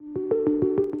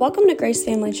Welcome to Grace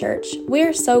Family Church. We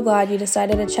are so glad you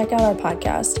decided to check out our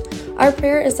podcast. Our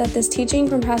prayer is that this teaching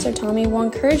from Pastor Tommy will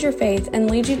encourage your faith and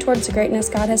lead you towards the greatness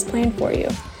God has planned for you.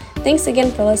 Thanks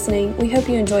again for listening. We hope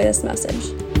you enjoy this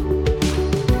message.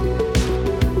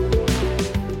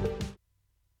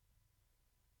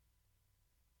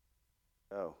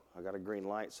 Oh, I got a green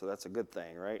light, so that's a good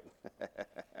thing, right?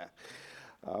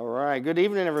 All right, good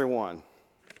evening, everyone.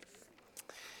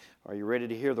 Are you ready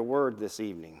to hear the word this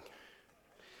evening?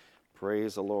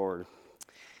 Praise the Lord.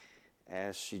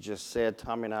 As she just said,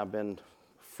 Tommy and I have been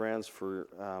friends for,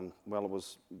 it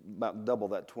was about double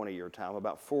that 20-year time,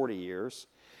 about 40 years.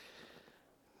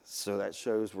 So that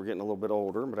shows we're getting a little bit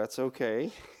older, but that's okay.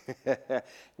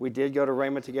 We did go to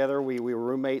Rhema together. We were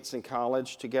roommates in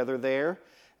college together there.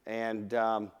 And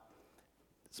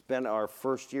it's been our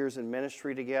first years in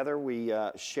ministry together. We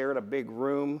shared a big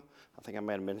room. I think I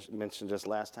might have mentioned this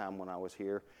last time when I was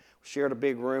here. We shared a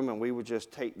big room, and we would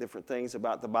just take different things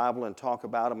about the Bible and talk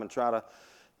about them and try to,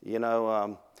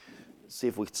 see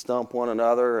if we could stump one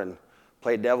another and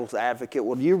play devil's advocate.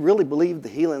 Well, do you really believe the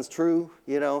healing's true?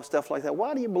 Stuff like that.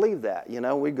 Why do you believe that?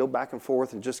 We'd go back and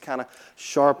forth and just kind of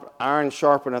iron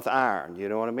sharpeneth iron. You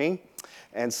know what I mean?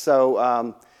 And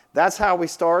so that's how we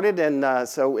started,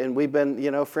 and we've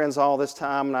been, friends all this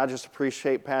time, and I just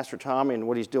appreciate Pastor Tommy and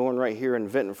what he's doing right here in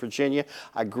Vinton, Virginia.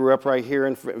 I grew up right here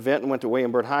in Vinton, went to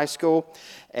William Byrd High School,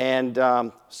 and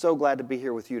so glad to be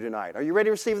here with you tonight. Are you ready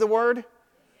to receive the word?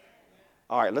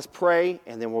 All right, let's pray,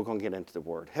 and then we're going to get into the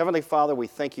word. Heavenly Father, we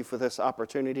thank you for this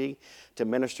opportunity to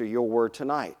minister your word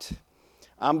tonight.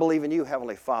 I'm believing you,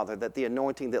 Heavenly Father, that the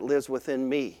anointing that lives within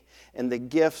me and the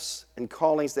gifts and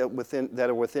callings that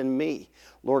are within me,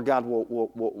 Lord God,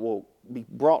 will be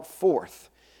brought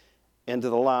forth into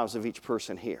the lives of each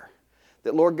person here.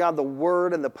 That, Lord God, the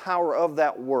word and the power of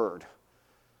that word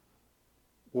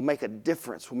will make a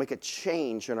difference, will make a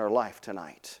change in our life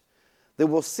tonight. That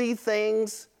we'll see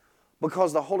things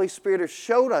because the Holy Spirit has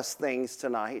showed us things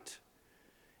tonight,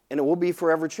 and it will be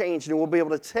forever changed. And we'll be able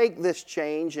to take this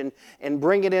change and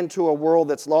bring it into a world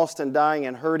that's lost and dying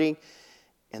and hurting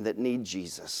and that need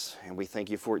Jesus. And we thank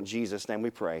you for it in Jesus' name we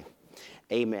pray.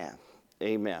 Amen.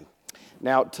 Amen.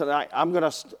 Now, tonight, I'm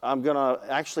gonna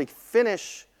actually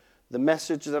finish the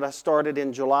message that I started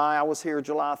in July. I was here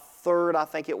July 3rd, I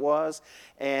think it was,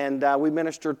 and we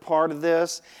ministered part of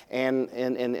this,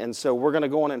 and so we're going to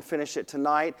go on and finish it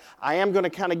tonight. I am going to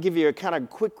kind of give you a kind of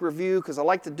quick review because I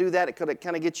like to do that. It could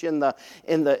kind of get you in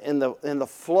the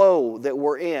flow that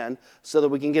we're in, so that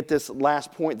we can get this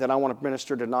last point that I want to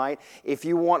minister tonight. If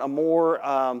you want a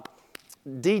more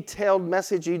detailed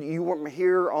message, you weren't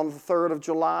here on the 3rd of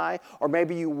July, or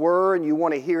maybe you were and you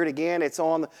want to hear it again, it's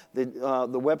on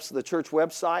the church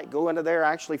website. Go into there.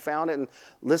 I actually found it and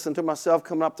listened to myself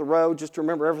coming up the road just to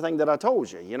remember everything that I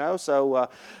told you,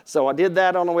 So I did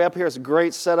that on the way up here. It's a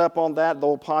great setup on that, the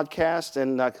whole podcast,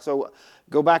 and so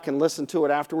go back and listen to it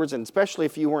afterwards, and especially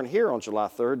if you weren't here on July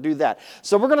 3rd, do that.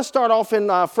 So we're going to start off in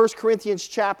 1 Corinthians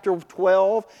chapter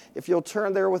 12. If you'll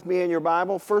turn there with me in your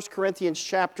Bible, 1 Corinthians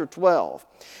chapter 12.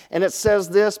 And it says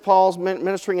this, Paul's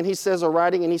ministering, and he says, or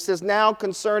writing, and he says, "Now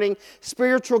concerning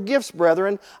spiritual gifts,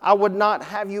 brethren, I would not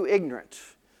have you ignorant."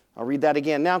 I'll read that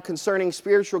again. "Now concerning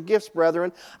spiritual gifts,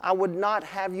 brethren, I would not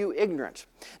have you ignorant."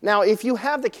 Now, if you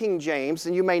have the King James,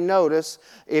 and you may notice,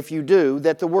 if you do,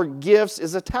 that the word gifts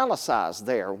is italicized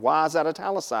there. Why is that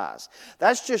italicized?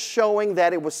 That's just showing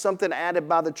that it was something added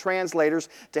by the translators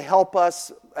to help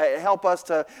us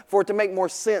for it to make more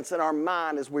sense in our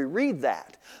mind as we read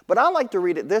that. But I like to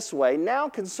read it this way: "Now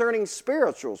concerning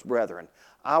spirituals, brethren,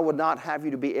 I would not have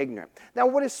you to be ignorant." Now,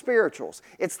 what is spirituals?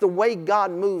 It's the way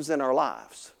God moves in our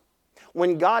lives.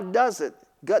 When God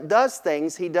does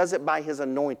things, He does it by His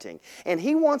anointing. And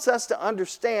He wants us to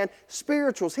understand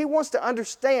spirituals. He wants to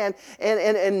understand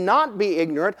and not be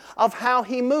ignorant of how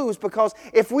He moves. Because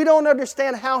if we don't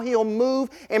understand how He'll move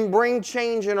and bring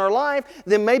change in our life,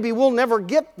 then maybe we'll never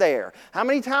get there. How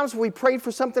many times have we prayed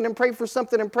for something and prayed for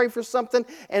something and prayed for something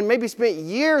and maybe spent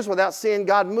years without seeing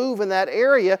God move in that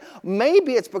area?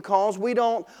 Maybe it's because we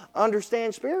don't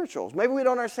understand spirituals. Maybe we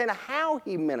don't understand how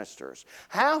He ministers,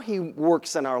 how He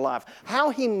works in our life,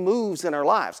 how He moves in our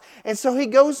lives. And so he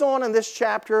goes on in this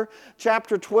chapter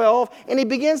 12, and he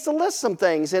begins to list some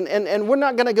things. And we're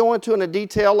not going to go into it in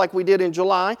detail like we did in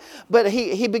July, but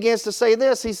he begins to say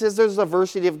this. He says there's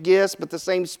diversity of gifts, but the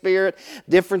same Spirit,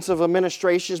 difference of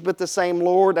administrations, but the same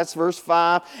Lord. That's verse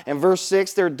 5. And verse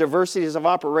 6, there are diversities of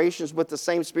operations, but the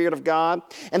same Spirit of God.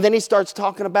 And then he starts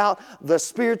talking about the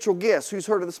spiritual gifts. Who's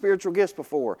heard of the spiritual gifts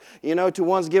before? To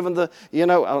one's given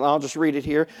I'll just read it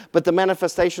here. "But the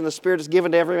manifestation of the Spirit is given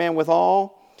to every man with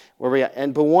all Where we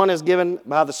at? But one is given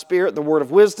by the Spirit the word of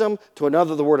wisdom, to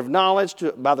another the word of knowledge,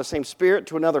 by the same Spirit,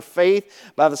 to another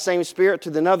faith, by the same Spirit,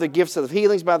 to another gifts of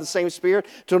healings, by the same Spirit,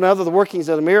 to another the workings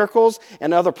of the miracles,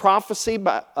 and other prophecy,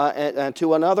 and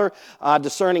to another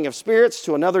discerning of spirits,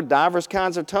 to another divers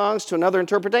kinds of tongues, to another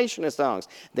interpretation of tongues.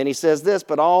 Then he says this,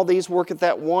 but all these worketh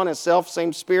that one and self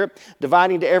same Spirit,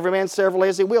 dividing to every man severally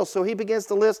as he will. So he begins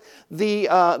to list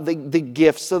the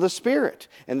gifts of the Spirit,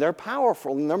 and they're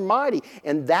powerful and they're mighty,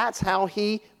 and that's how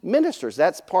he ministers.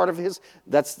 That's part of his,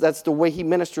 that's the way he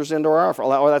ministers into our life,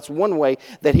 or that's one way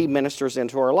that he ministers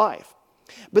into our life.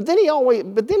 But then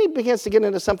he begins to get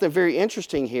into something very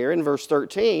interesting here in verse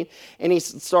 13, and he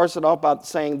starts it off by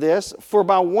saying this, for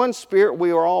by one Spirit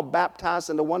we are all baptized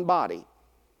into one body.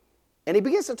 And he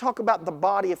begins to talk about the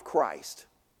body of Christ.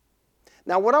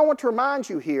 Now what I want to remind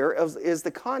you here is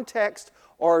the context,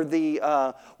 or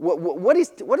what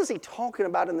is he talking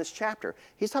about in this chapter?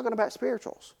 He's talking about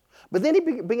spirituals. But then he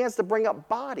begins to bring up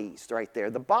bodies right there,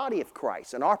 the body of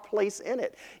Christ and our place in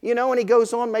it. You know, and he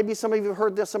goes on, maybe some of you have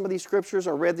heard some of these scriptures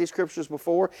or read these scriptures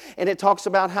before, and it talks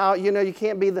about how, you know, you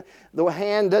can't be the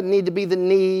hand doesn't need to be the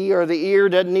knee, or the ear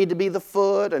doesn't need to be the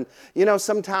foot. And, you know,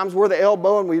 sometimes we're the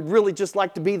elbow and we'd really just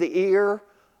like to be the ear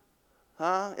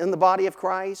in the body of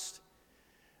Christ.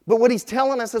 But what he's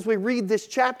telling us as we read this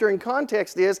chapter in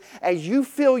context is, as you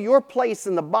fill your place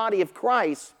in the body of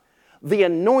Christ, the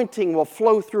anointing will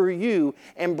flow through you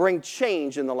and bring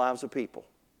change in the lives of people.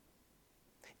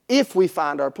 If we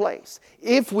find our place,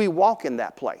 if we walk in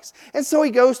that place. And so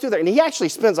he goes through there, and he actually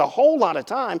spends a whole lot of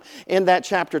time in that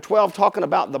chapter 12 talking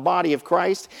about the body of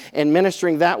Christ and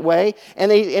ministering that way. And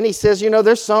he says, you know,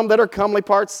 there's some that are comely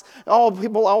parts. Oh,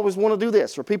 people always want to do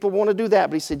this, or people want to do that.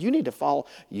 But he said, you need to follow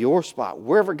your spot.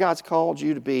 Wherever God's called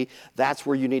you to be, that's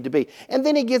where you need to be. And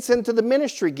then he gets into the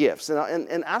ministry gifts.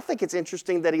 And I think it's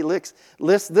interesting that he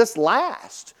lists this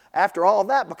last after all of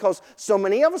that, because so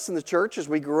many of us in the church, as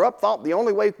we grew up, thought the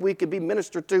only way we could be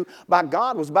ministered to by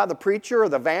God was by the preacher or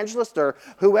the evangelist or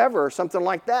whoever, or something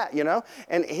like that, you know.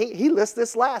 And he lists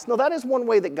this last. No, that is one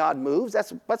way that God moves.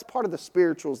 That's part of the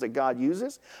spirituals that God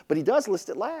uses, but he does list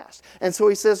it last. And so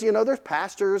he says, you know, there's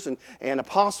pastors and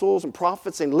apostles and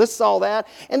prophets, and lists all that.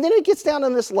 And then he gets down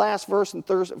in this last verse, in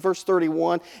verse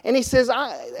 31, and he says,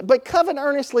 but covet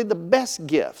earnestly the best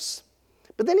gifts.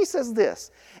 But then he says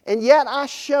this, and yet I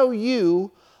show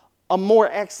you a more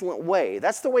excellent way.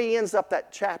 That's the way he ends up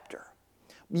that chapter.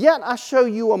 Yet I show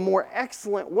you a more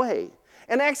excellent way.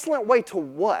 An excellent way to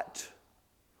what?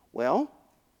 Well,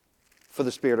 for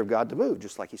the Spirit of God to move,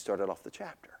 just like he started off the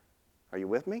chapter. Are you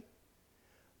with me?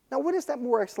 Now, what is that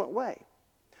more excellent way?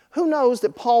 Who knows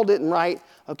that Paul didn't write,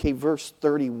 okay, verse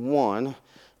 31,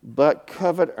 but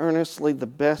covet earnestly the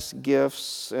best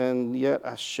gifts, and yet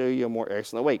I show you a more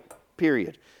excellent way.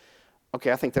 Period.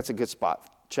 Okay, I think that's a good spot.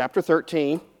 Chapter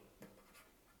 13,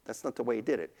 that's not the way he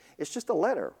did it. It's just a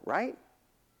letter, right?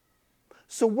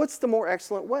 So what's the more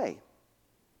excellent way?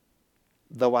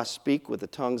 Though I speak with the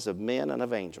tongues of men and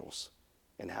of angels,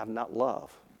 and have not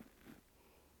love,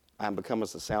 I am become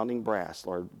as a sounding brass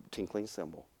or a tinkling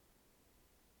cymbal.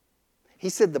 He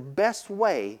said the best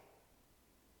way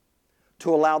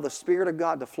to allow the Spirit of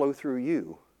God to flow through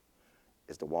you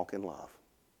is to walk in love.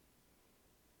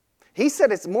 He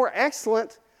said it's more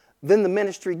excellent than the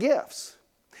ministry gifts.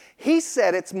 He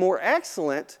said it's more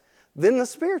excellent than the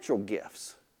spiritual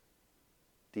gifts.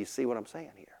 Do you see what I'm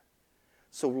saying here?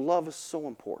 So love is so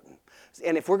important.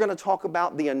 And if we're going to talk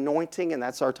about the anointing, and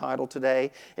that's our title today,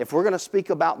 if we're going to speak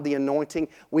about the anointing,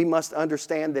 we must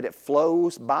understand that it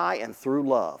flows by and through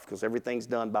love, because everything's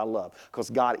done by love, because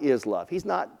God is love. He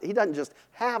doesn't just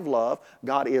have love,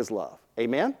 God is love.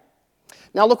 Amen?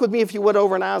 Now look with me, if you would,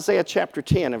 over in Isaiah chapter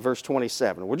 10 and verse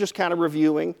 27. We're just kind of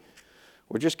reviewing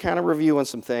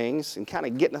some things and kind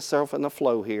of getting ourselves in the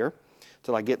flow here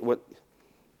till I get what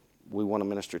we want to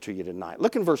minister to you tonight.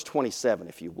 Look in verse 27,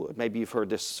 if you would. Maybe you've heard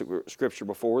this scripture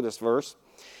before, this verse.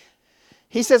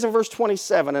 He says in verse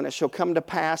 27, and it shall come to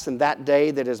pass in that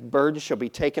day that his burden shall be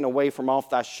taken away from off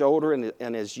thy shoulder,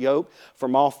 and his yoke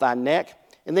from off thy neck.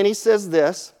 And then he says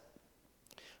this,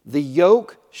 the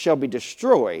yoke shall be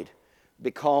destroyed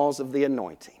because of the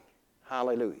anointing.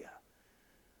 Hallelujah.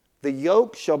 The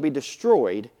yoke shall be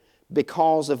destroyed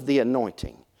because of the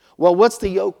anointing. Well, what's the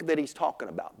yoke that he's talking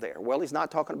about there? Well, he's not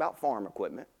talking about farm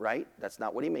equipment, right? That's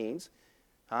not what he means.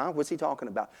 What's he talking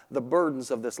about? The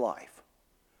burdens of this life.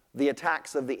 The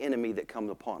attacks of the enemy that come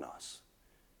upon us.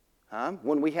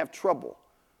 When we have trouble.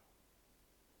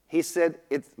 He said,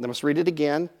 let's read it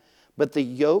again. But the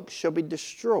yoke shall be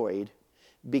destroyed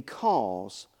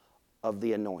because of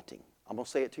the anointing. I'm going to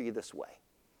say it to you this way.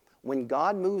 When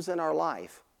God moves in our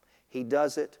life, he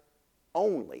does it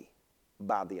only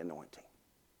by the anointing.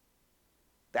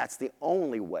 That's the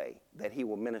only way that he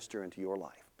will minister into your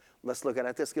life. Let's look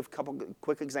at this. Give a couple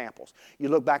quick examples. You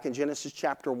look back in Genesis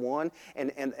chapter 1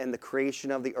 and the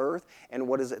creation of the earth, and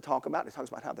what does it talk about? It talks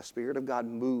about how the Spirit of God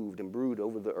moved and brooded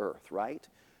over the earth, right?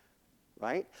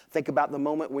 Right? Think about the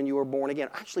moment when you were born again.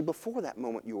 Actually, before that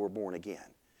moment you were born again.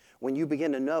 When you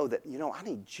begin to know that, I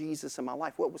need Jesus in my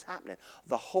life. What was happening?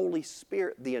 The Holy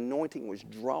Spirit, the anointing was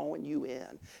drawing you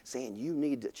in, saying you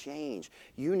need to change.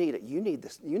 You need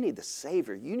the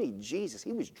Savior. You need Jesus.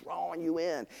 He was drawing you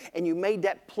in. And you made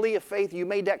that plea of faith. You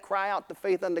made that cry out to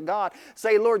faith unto God.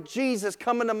 Say, Lord Jesus,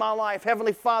 come into my life.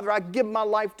 Heavenly Father, I give my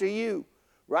life to you.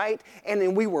 Right? And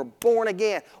then we were born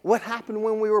again. What happened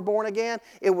when we were born again?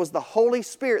 It was the Holy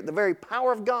Spirit, the very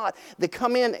power of God that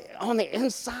come in on the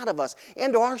inside of us,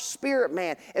 into our spirit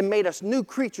man, and made us new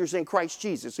creatures in Christ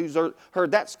Jesus. Who's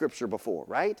heard that scripture before,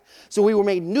 right? So we were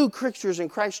made new creatures in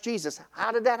Christ Jesus.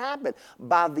 How did that happen?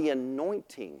 By the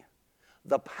anointing,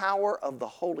 the power of the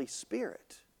Holy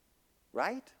Spirit,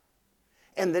 right?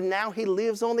 And then now he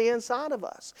lives on the inside of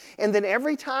us. And then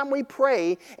every time we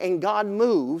pray and God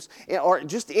moves, or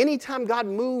just any time God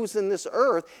moves in this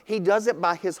earth, he does it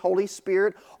by his Holy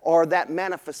Spirit, or that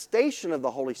manifestation of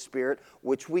the Holy Spirit,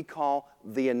 which we call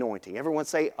the anointing. Everyone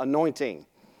say anointing.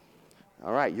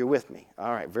 All right, you're with me.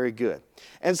 All right, very good.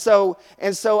 And so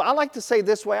I like to say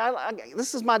this way.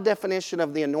 This is my definition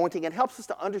of the anointing. It helps us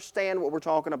to understand what we're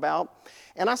talking about.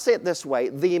 And I say it this way.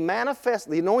 The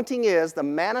anointing is the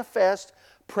manifest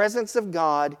presence of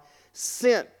God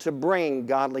sent to bring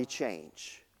godly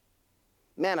change.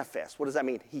 Manifest, what does that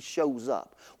mean? He shows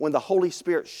up. When the Holy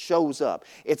Spirit shows up,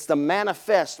 it's the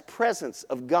manifest presence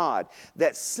of God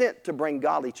that's sent to bring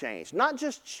godly change. Not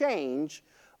just change,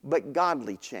 but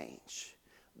godly change.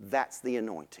 That's the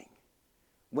anointing.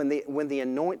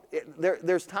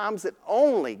 There's times that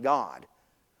only God.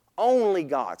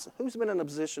 So who's been in a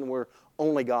position where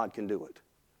only God can do it,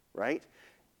 right?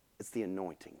 It's the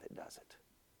anointing that does it.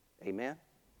 Amen?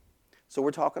 So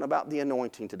we're talking about the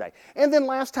anointing today. And then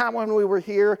last time when we were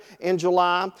here in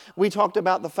July, we talked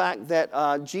about the fact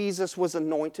that Jesus was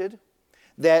anointed,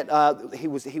 that he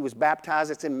was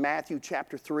baptized. It's in Matthew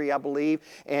chapter 3, I believe,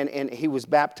 and he was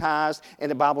baptized,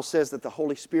 and the Bible says that the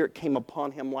Holy Spirit came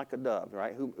upon him like a dove,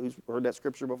 right? Who's heard that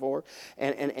scripture before?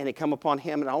 And it came upon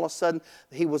him, and all of a sudden,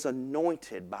 he was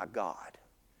anointed by God.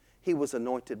 He was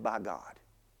anointed by God.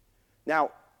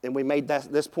 Now, and we made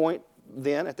this point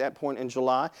then, at that point in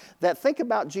July, that think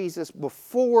about Jesus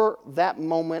before that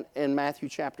moment in Matthew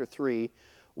chapter 3.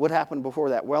 What happened before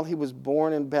that? Well, he was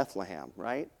born in Bethlehem,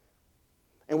 right?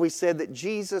 And we said that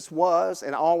Jesus was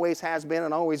and always has been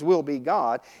and always will be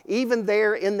God. Even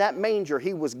there in that manger,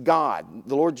 he was God.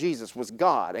 The Lord Jesus was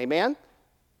God. Amen?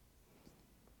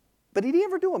 But did he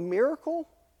ever do a miracle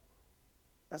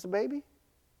as a baby?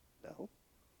 No.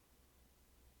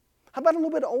 How about a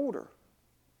little bit older?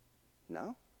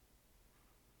 No.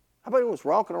 How about when he was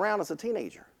walking around as a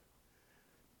teenager?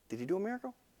 Did he do a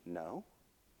miracle? No.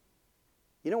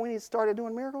 You know when he started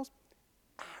doing miracles?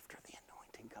 After the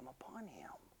anointing come upon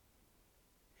him.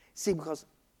 See, because,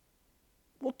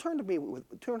 well, turn to me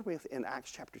in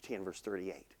Acts chapter 10, verse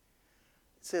 38. It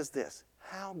says this,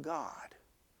 how God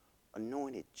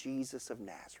anointed Jesus of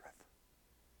Nazareth.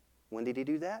 When did he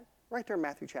do that? Right there in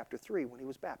Matthew chapter 3, when he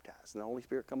was baptized and the Holy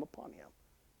Spirit come upon him.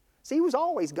 See, he was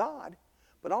always God,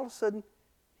 but all of a sudden,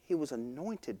 he was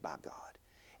anointed by God.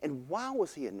 And why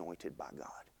was he anointed by God?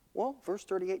 Well, verse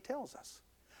 38 tells us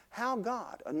how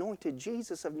God anointed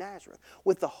Jesus of Nazareth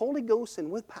with the Holy Ghost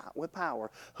and with power,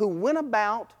 who went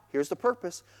about, here's the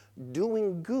purpose,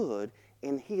 doing good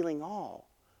and healing all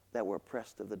that were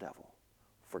oppressed of the devil,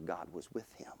 for God was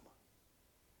with him.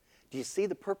 Do you see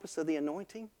the purpose of the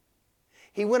anointing?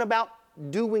 He went about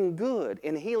doing good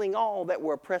and healing all that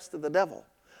were oppressed of the devil,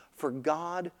 for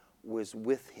God was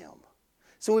with him.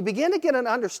 So we begin to get an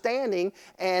understanding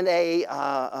and an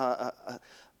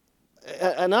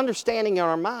understanding in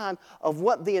our mind of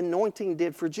what the anointing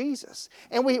did for Jesus.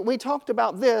 And we talked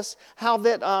about this, how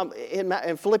that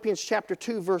in Philippians chapter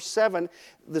 2, verse 7,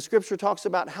 the scripture talks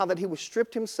about how that he was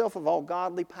stripped himself of all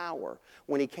godly power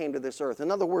when he came to this earth. In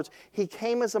other words, he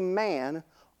came as a man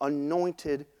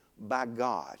anointed by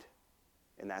God.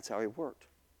 And that's how he worked.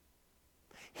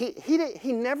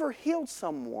 He never healed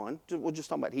someone, we'll just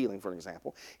talk about healing for an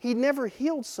example. He never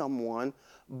healed someone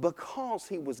because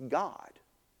he was God.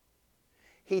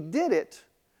 He did it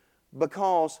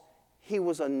because he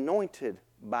was anointed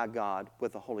by God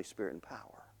with the Holy Spirit and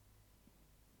power.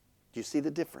 Do you see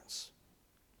the difference?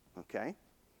 Okay?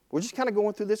 We're just kind of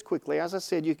going through this quickly. As I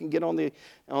said, you can get on the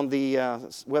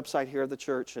website here of the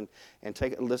church and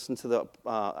listen to the,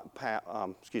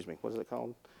 what is it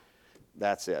called?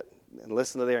 That's it. And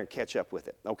listen to there and catch up with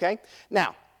it, okay?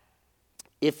 Now,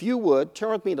 if you would,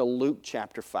 turn with me to Luke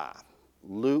chapter 5.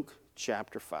 Luke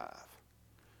chapter 5.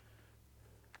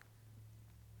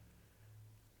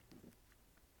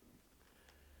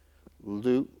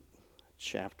 Luke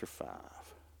chapter 5.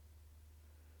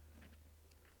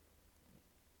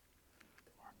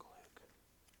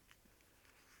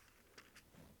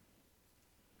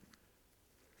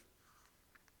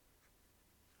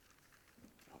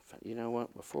 You know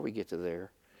what? Before we get to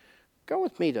there, go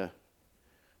with me to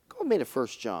 1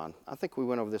 John. I think we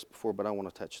went over this before, but I want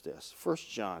to touch this. 1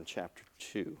 John chapter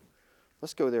 2.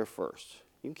 Let's go there first.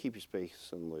 You can keep your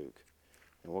space in Luke,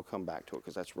 and we'll come back to it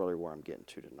because that's really where I'm getting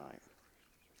to tonight.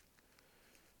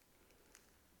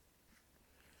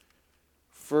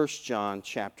 1 John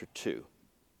chapter 2.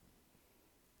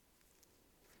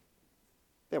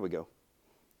 There we go.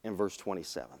 In verse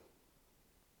 27.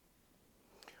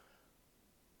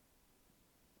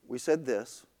 We said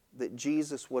this, that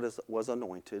Jesus was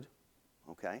anointed,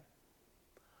 okay?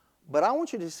 But I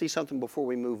want you to see something before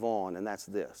we move on, and that's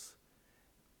this.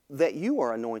 That you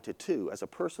are anointed too. As a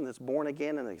person that's born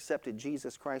again and accepted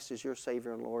Jesus Christ as your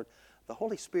Savior and Lord, the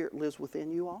Holy Spirit lives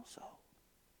within you also.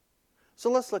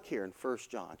 So let's look here in 1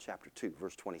 John chapter 2,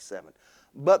 verse 27.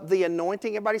 But the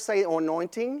anointing, everybody say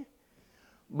anointing.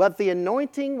 But the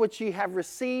anointing which ye have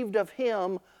received of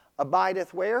him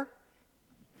abideth where?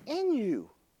 In you.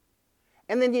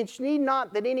 And then you need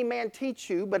not that any man teach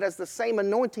you, but as the same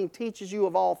anointing teaches you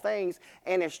of all things,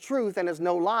 and is truth, and is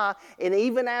no lie, and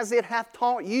even as it hath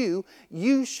taught you,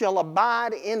 you shall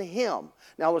abide in him.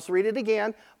 Now let's read it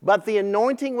again. But the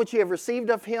anointing which ye have received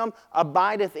of him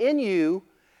abideth in you,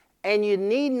 and you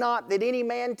need not that any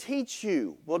man teach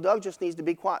you. Well, Doug just needs to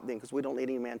be quiet then, because we don't need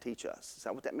any man teach us. Is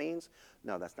that what that means?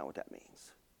 No, that's not what that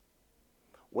means.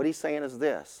 What he's saying is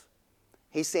this.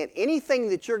 He's saying anything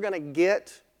that you're going to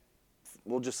get,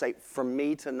 we'll just say from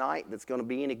me tonight, that's going to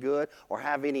be any good or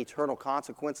have any eternal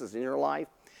consequences in your life,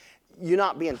 you're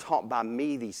not being taught by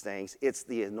me these things. It's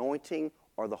the anointing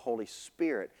or the Holy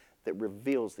Spirit that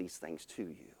reveals these things to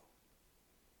you.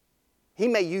 He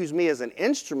may use me as an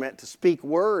instrument to speak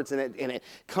words, and it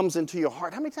comes into your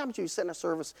heart. How many times do you sit in a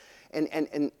service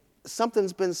and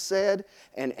something's been said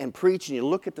and preached, and you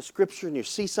look at the scripture and you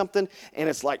see something, and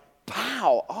it's like,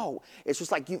 pow, oh, it's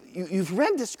just like you've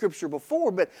read the scripture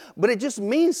before, but it just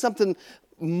means something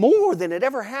more than it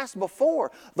ever has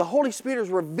before. The Holy Spirit is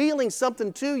revealing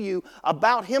something to you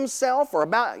about himself or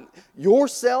about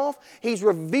yourself. He's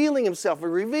revealing himself,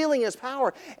 revealing his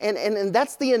power, and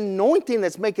that's the anointing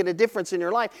that's making a difference in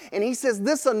your life. And he says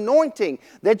this anointing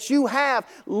that you have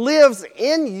lives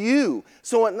in you.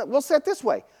 So we'll say it this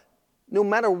way. No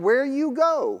matter where you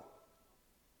go,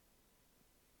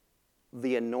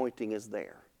 the anointing is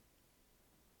there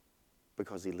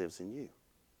because he lives in you.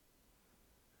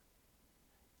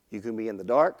 You can be in the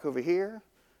dark over here.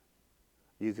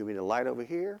 You can be in the light over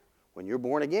here. When you're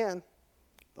born again,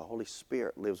 the Holy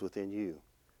Spirit lives within you,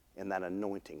 and that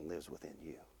anointing lives within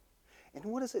you. And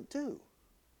what does it do?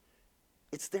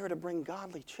 It's there to bring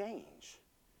godly change.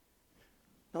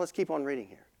 Now let's keep on reading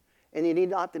here. And you need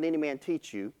not that any man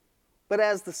teach you, but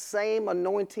as the same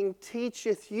anointing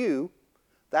teacheth you,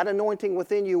 that anointing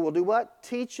within you will do what?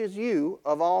 Teaches you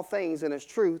of all things, and is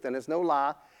truth, and is no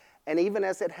lie. And even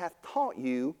as it hath taught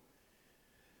you,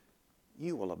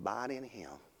 you will abide in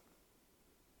him.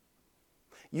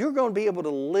 You're going to be able to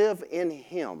live in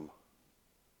him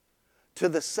to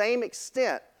the same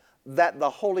extent that the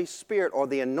Holy Spirit or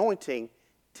the anointing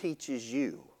teaches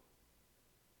you.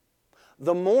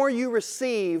 The more you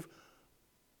receive,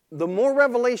 the more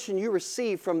revelation you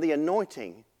receive from the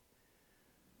anointing,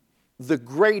 the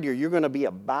greater you're going to be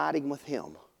abiding with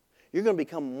him. You're going to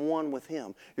become one with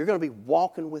him. You're going to be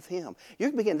walking with him. You're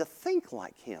going to begin to think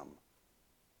like him.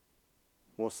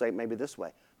 We'll say it maybe this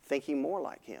way, thinking more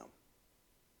like him.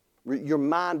 Your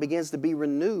mind begins to be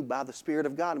renewed by the Spirit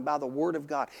of God and by the Word of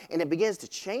God. And it begins to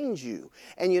change you.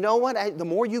 And you know what? The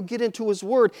more you get into his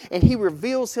Word and he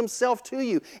reveals himself to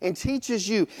you and teaches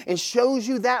you and shows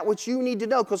you that which you need to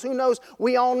know. Because who knows?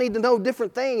 We all need to know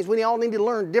different things. We all need to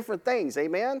learn different things.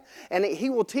 Amen? And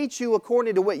he will teach you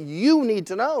according to what you need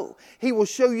to know. He will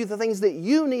show you the things that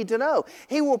you need to know.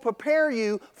 He will prepare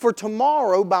you for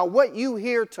tomorrow by what you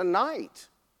hear tonight.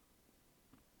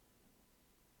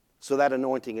 So that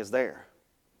anointing is there.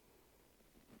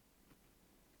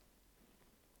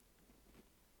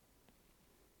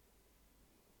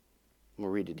 I'm going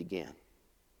to read it again.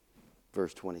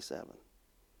 Verse 27.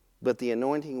 But the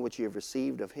anointing which you have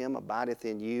received of him abideth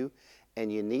in you,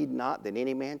 and you need not that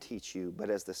any man teach you, but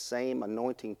as the same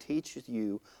anointing teacheth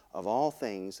you of all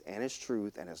things, and is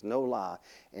truth, and is no lie,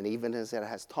 and even as it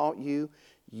has taught you,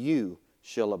 you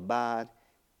shall abide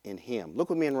in him. Look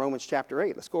with me in Romans chapter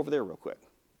 8. Let's go over there real quick.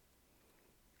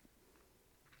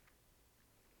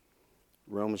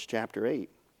 Romans chapter 8.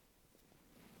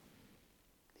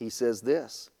 He says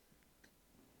this.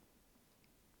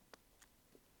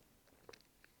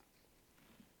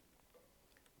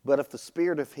 But if the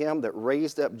spirit of him that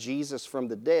raised up Jesus from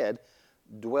the dead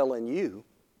dwell in you,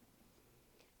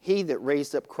 he that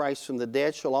raised up Christ from the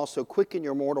dead shall also quicken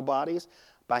your mortal bodies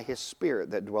by his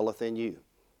spirit that dwelleth in you.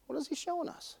 What is he showing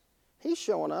us? He's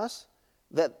showing us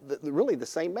that really the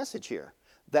same message here,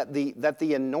 that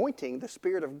the anointing, the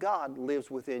Spirit of God, lives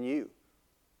within you.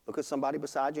 Look at somebody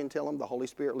beside you and tell them, the Holy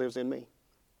Spirit lives in me.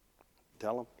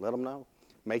 Tell them, let them know.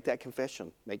 Make that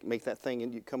confession. Make that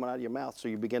thing coming out of your mouth so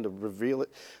you begin to reveal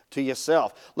it to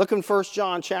yourself. Look in 1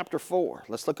 John chapter 4.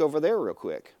 Let's look over there real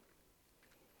quick.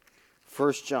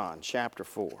 1 John chapter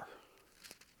 4.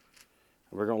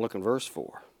 We're going to look in verse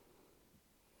 4.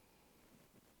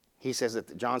 He says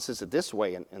that John says it this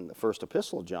way in the first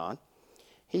epistle of John.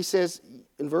 He says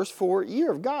in verse 4, ye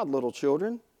are of God, little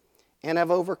children, and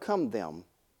have overcome them.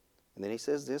 And then he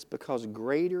says this, because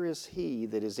greater is he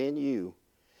that is in you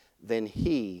than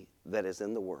he that is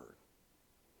in the world.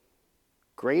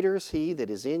 Greater is he that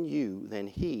is in you than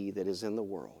he that is in the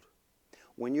world.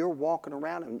 When you're walking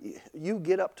around and you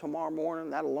get up tomorrow morning,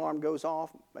 that alarm goes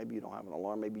off. Maybe you don't have an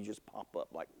alarm. Maybe you just pop up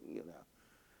like,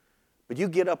 But you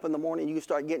get up in the morning, you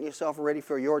start getting yourself ready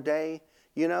for your day.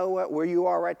 You know what? Where you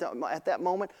are right at that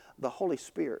moment, the Holy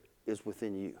Spirit is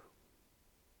within you.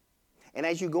 And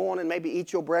as you go on and maybe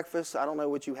eat your breakfast, I don't know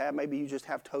what you have. Maybe you just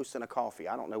have toast and a coffee.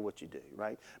 I don't know what you do,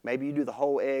 right? Maybe you do the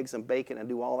whole eggs and bacon and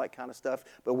do all that kind of stuff.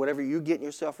 But whatever you're getting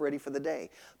yourself ready for the day,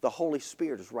 the Holy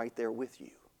Spirit is right there with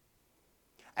you.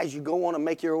 As you go on and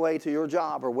make your way to your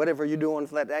job or whatever you're doing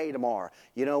for that day tomorrow,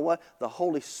 you know what? The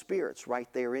Holy Spirit's right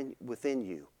there within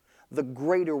you. The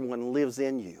greater one lives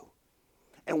in you.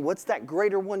 And what's that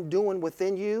greater one doing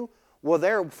within you?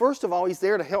 Well, first of all, he's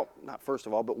there to help. Not first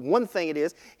of all, but one thing it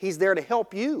is, he's there to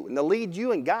help you and to lead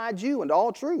you and guide you into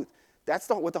all truth. That's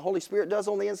what the Holy Spirit does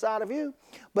on the inside of you.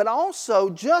 But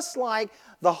also, just like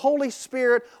the Holy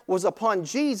Spirit was upon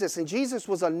Jesus, and Jesus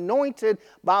was anointed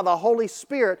by the Holy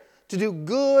Spirit to do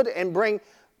good and bring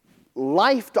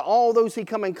life to all those he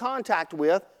come in contact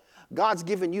with, God's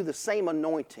given you the same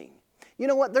anointing. You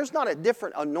know what? There's not a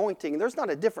different anointing. There's not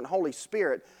a different Holy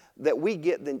Spirit that we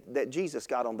get than that Jesus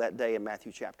got on that day in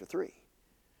Matthew chapter 3.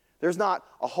 There's not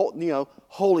a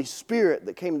Holy Spirit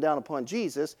that came down upon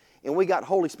Jesus, and we got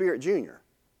Holy Spirit Jr.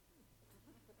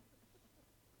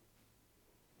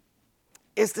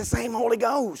 It's the same Holy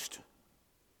Ghost.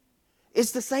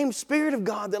 It's the same Spirit of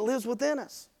God that lives within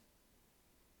us.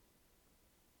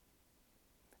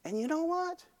 And you know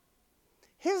what?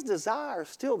 His desire is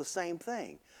still the same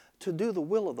thing, to do the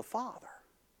will of the Father.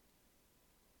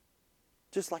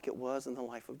 Just like it was in the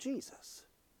life of Jesus.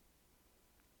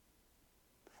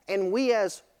 And we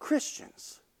as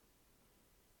Christians,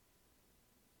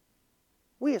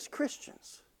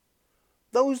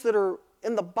 those that are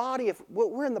in the body of,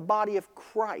 we're in the body of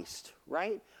Christ,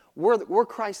 right? We're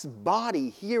Christ's body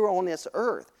here on this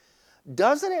earth.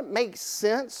 Doesn't it make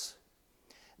sense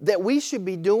that we should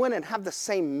be doing and have the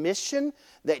same mission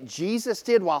that Jesus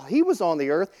did while he was on the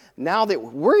earth, now that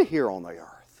we're here on the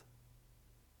earth?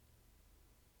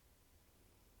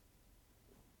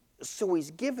 So he's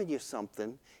given you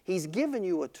something. He's given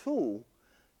you a tool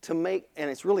to make, and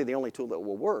it's really the only tool that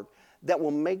will work, that will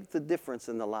make the difference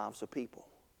in the lives of people.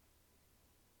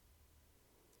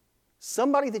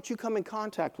 Somebody that you come in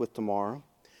contact with tomorrow,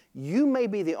 you may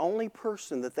be the only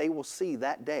person that they will see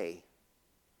that day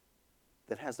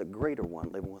that has a greater one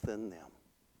living within them,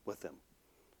 with them.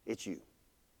 It's you.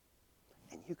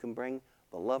 And you can bring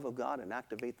the love of God and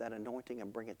activate that anointing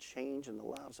and bring a change in the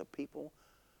lives of people.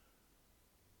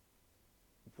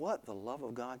 What the love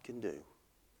of God can do.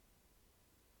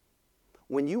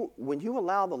 When you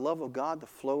allow the love of God to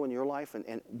flow in your life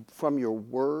and from your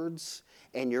words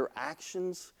and your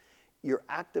actions, you're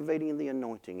activating the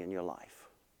anointing in your life.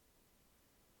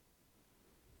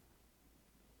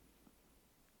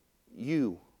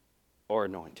 You are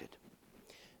anointed.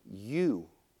 You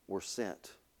were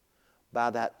sent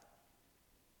by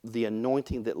the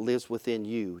anointing that lives within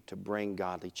you to bring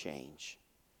godly change.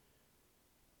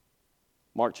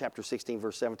 Mark chapter 16,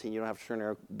 verse 17, you don't have to turn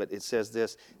there, but it says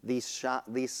this, these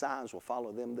signs will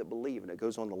follow them that believe. And it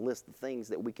goes on the list of things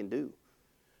that we can do,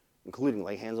 including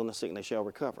lay hands on the sick and they shall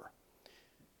recover.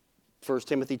 1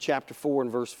 Timothy chapter 4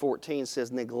 and verse 14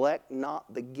 says, neglect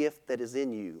not the gift that is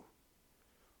in you.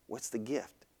 What's the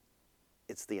gift?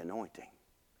 It's the anointing.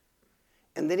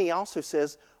 And then he also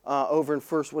says over in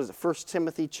 1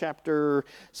 Timothy chapter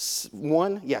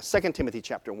 1? Yeah, 2 Timothy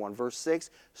chapter 1, verse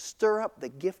 6, stir up the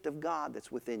gift of God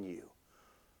that's within you.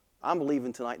 I'm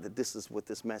believing tonight that this is what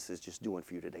this message is doing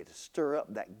for you today, to stir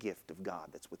up that gift of God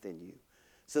that's within you.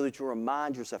 So that you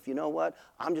remind yourself, you know what?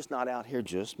 I'm just not out here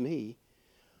just me.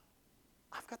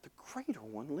 I've got the greater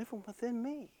one living within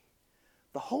me.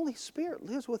 The Holy Spirit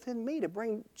lives within me to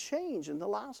bring change in the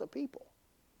lives of people.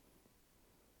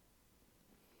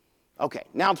 Okay,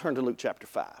 now turn to Luke chapter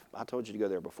 5. I told you to go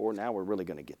there before. Now we're really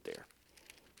going to get there.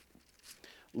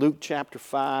 Luke chapter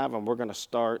 5, and we're going to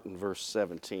start in verse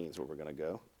 17 is where we're going to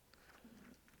go.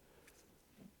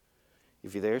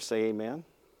 If you're there, say amen.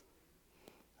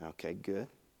 Okay, good.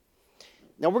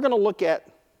 Now we're going to look at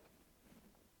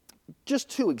just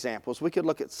two examples. We could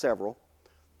look at several.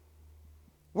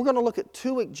 We're going to look at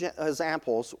two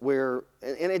examples where,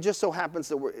 and it just so happens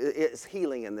that it's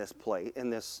healing in this play, in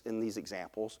these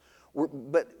examples.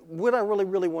 But what I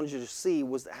really wanted you to see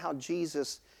was how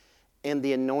Jesus and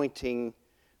the anointing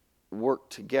work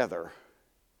together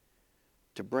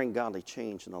to bring godly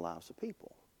change in the lives of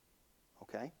people.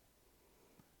 Okay?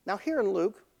 Now here in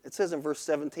Luke, it says in verse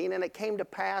 17, and it came to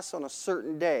pass on a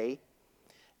certain day,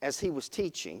 as he was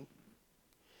teaching,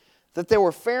 that there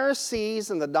were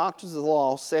Pharisees and the doctors of the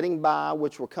law sitting by,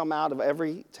 which were come out of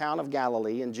every town of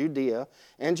Galilee and Judea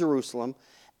and Jerusalem,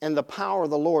 and the power of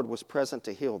the Lord was present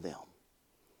to heal them.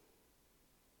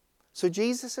 So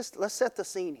let's set the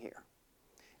scene here.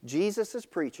 Jesus is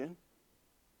preaching,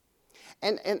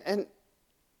 and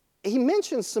he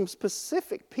mentions some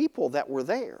specific people that were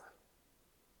there.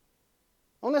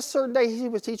 On this certain day he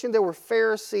was teaching, there were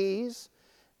Pharisees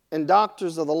and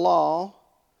doctors of the law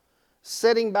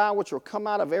sitting by, which were come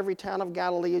out of every town of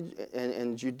Galilee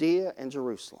and Judea and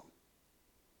Jerusalem.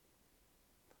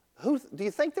 Do you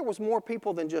think there was more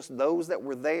people than just those that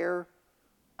were there?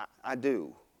 I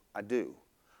do.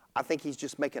 I think he's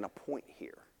just making a point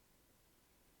here.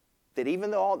 That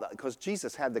even though because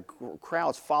Jesus had the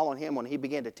crowds following him when he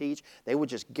began to teach, they would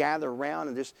just gather around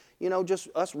and just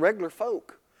us regular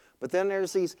folk. But then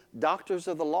there's these doctors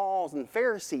of the laws and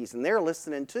Pharisees, and they're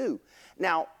listening too.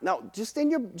 Now, just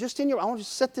in your, I want you to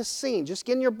set this scene. Just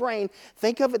in your brain,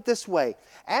 think of it this way: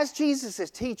 as Jesus is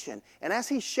teaching, and as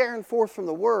he's sharing forth from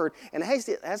the Word, and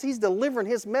as he's delivering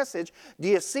his message, do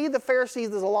you see the Pharisees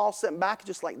of the law sitting back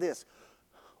just like this?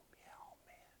 Oh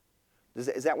man,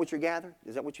 is that what you're gathering?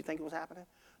 Is that what you think was happening?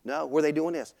 No, were they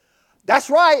doing this? That's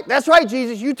right,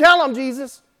 Jesus. You tell them,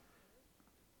 Jesus.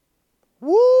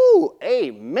 Woo!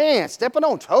 Amen. Stepping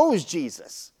on toes,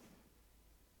 Jesus.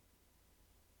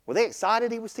 Were they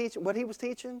excited he was teaching what he was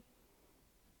teaching?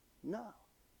 No.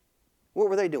 What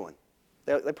were they doing?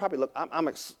 They probably look.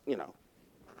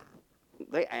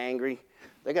 They angry.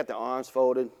 They got their arms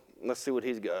folded. Let's see what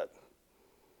he's got.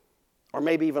 Or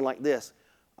maybe even like this.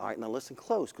 All right, now listen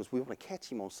close, because we want to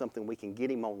catch him on something we can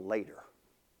get him on later.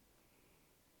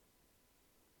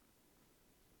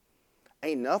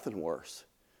 Ain't nothing worse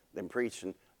than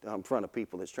preaching in front of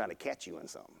people that's trying to catch you in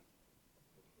something.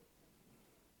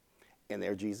 And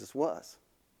there Jesus was,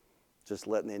 just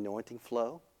letting the anointing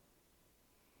flow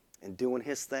and doing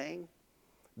his thing.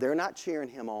 They're not cheering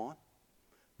him on.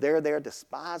 They're there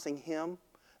despising him.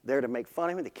 They're to make fun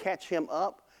of him, to catch him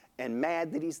up, and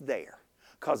mad that he's there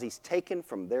because he's taken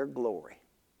from their glory.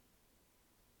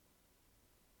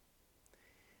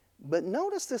 But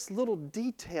notice this little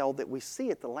detail that we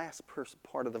see at the last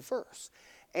part of the verse.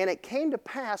 And it came to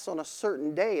pass on a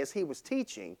certain day as he was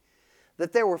teaching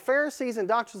that there were Pharisees and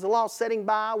doctors of the law sitting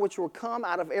by, which were come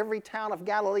out of every town of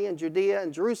Galilee and Judea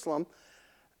and Jerusalem,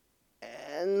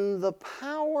 and the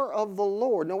power of the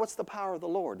Lord. Now, what's the power of the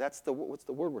Lord? What's the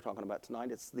word we're talking about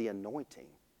tonight? It's the anointing.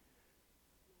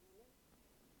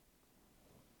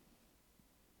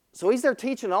 So he's there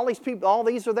teaching, all these people, all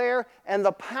these are there, and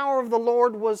the power of the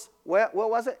Lord was, what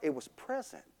was it? It was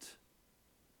present.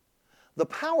 The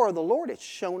power of the Lord had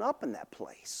shown up in that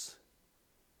place.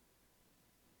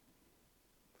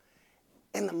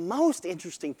 And the most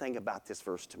interesting thing about this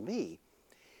verse to me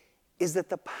is that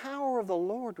the power of the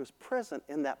Lord was present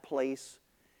in that place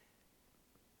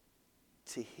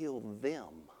to heal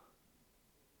them.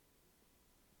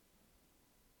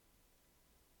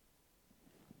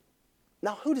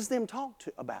 Now, who does them talk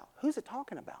about? Who's it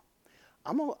talking about?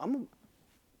 I'm gonna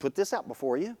put this out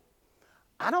before you.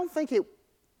 I don't think it.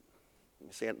 Let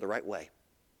me say it the right way.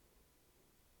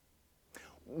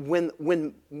 When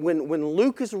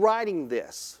Luke is writing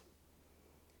this,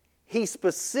 he's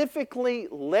specifically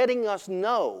letting us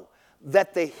know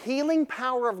that the healing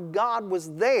power of God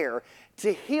was there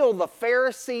to heal the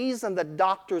Pharisees and the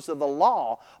doctors of the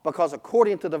law, because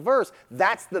according to the verse,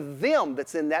 that's the them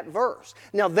that's in that verse.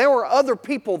 Now, there were other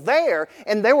people there,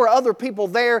 and there were other people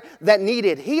there that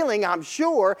needed healing, I'm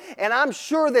sure, and I'm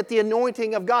sure that the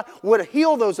anointing of God would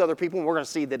heal those other people, and we're going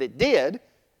to see that it did,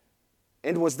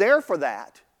 and was there for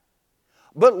that.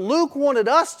 But Luke wanted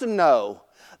us to know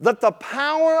that the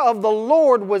power of the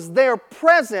Lord was there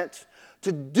present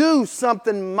to do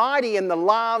something mighty in the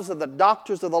lives of the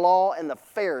doctors of the law and the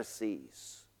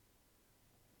Pharisees.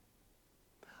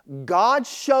 God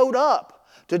showed up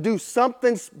to do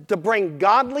something, to bring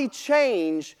godly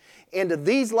change into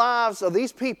these lives of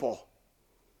these people,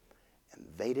 and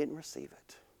they didn't receive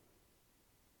it.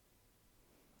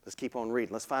 Let's keep on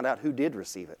reading. Let's find out who did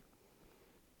receive it.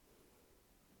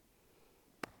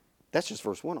 That's just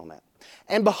verse 1 on that.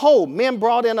 And behold, men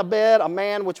brought in a bed a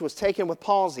man which was taken with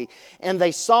palsy, and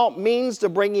they sought means to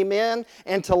bring him in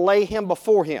and to lay him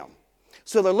before him.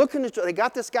 So they're looking, they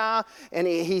got this guy, and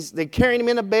they're carrying him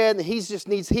in a bed, and he just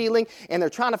needs healing, and they're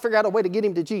trying to figure out a way to get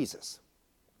him to Jesus.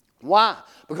 Why?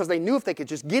 Because they knew if they could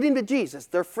just get him to Jesus,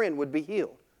 their friend would be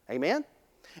healed. Amen?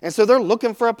 And so they're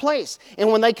looking for a place. And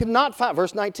when they could not find,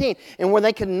 verse 19, and when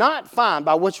they could not find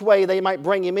by which way they might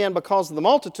bring him in because of the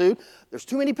multitude, there's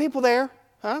too many people there.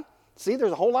 Huh? See,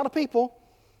 there's a whole lot of people.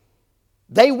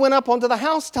 They went up onto the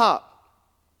housetop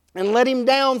and let him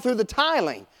down through the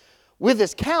tiling with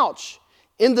his couch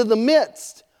into the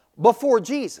midst before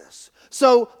Jesus.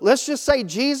 So let's just say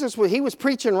Jesus, he was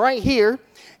preaching right here,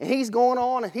 and he's going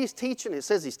on and he's teaching. It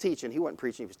says he's teaching. He wasn't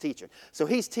preaching, he was teaching. So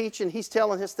he's teaching, he's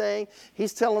telling his thing.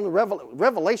 He's telling the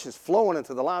revelations flowing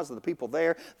into the lives of the people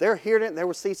there. They're hearing it, they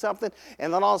will see something,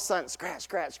 and then all of a sudden, scratch,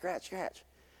 scratch, scratch, scratch.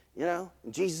 You know,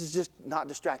 and Jesus is just not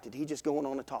distracted. He's just going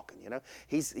on and talking, you know.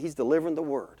 He's delivering the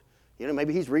word. You know,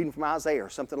 maybe he's reading from Isaiah or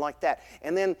something like that.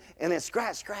 And then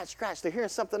scratch, scratch, scratch. They're hearing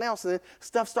something else, and then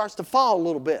stuff starts to fall a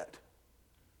little bit.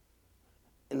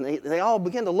 And they all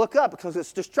begin to look up because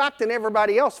it's distracting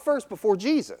everybody else first before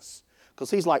Jesus. Because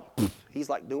he's like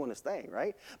doing his thing,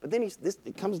 right? But then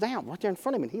it comes down right there in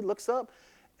front of him, and he looks up,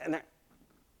 and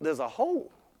there's a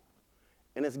hole.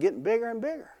 And it's getting bigger and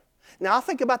bigger. Now, I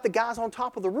think about the guys on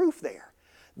top of the roof there.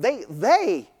 They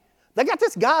got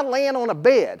this guy laying on a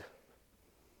bed.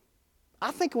 I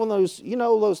think one of those, you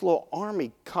know, those little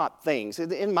army cot things.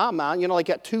 In my mind, you know, they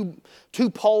got two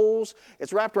poles.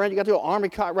 It's wrapped around. You got the little army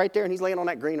cot right there, and he's laying on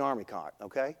that green army cot,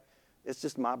 okay? It's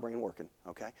just my brain working,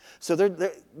 okay? So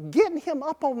they're getting him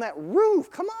up on that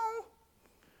roof. Come on.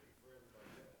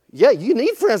 Yeah, you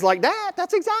need friends like that.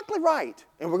 That's exactly right.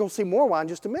 And we're going to see more why in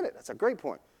just a minute. That's a great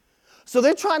point. So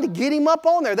they're trying to get him up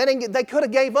on there. They could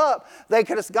have gave up. They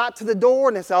could have got to the door,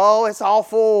 and they said, oh, it's all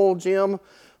full, Jim.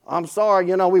 I'm sorry,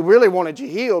 you know, we really wanted you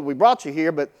healed. We brought you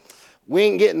here, but we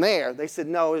ain't getting there. They said,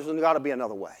 no, there's got to be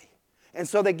another way. And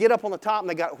so they get up on the top, and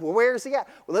they got, well, where is he at?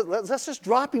 Well, let's just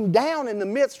drop him down in the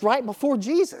midst right before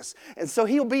Jesus. And so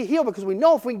he'll be healed, because we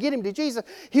know if we can get him to Jesus,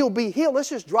 he'll be healed. Let's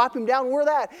just drop him down where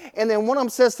that. And then one of them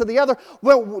says to the other,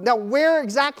 well, now where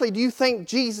exactly do you think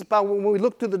Jesus, when we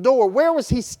looked through the door, where was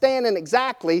he standing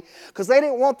exactly? Because they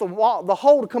didn't want the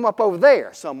hole to come up over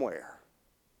there somewhere.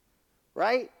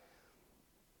 Right?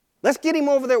 Let's get him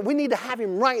over there. We need to have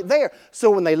him right there. So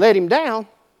when they let him down,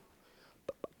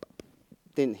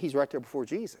 then he's right there before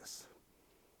Jesus.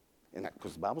 And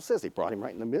because the Bible says they brought him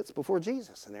right in the midst before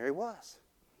Jesus. And there he was.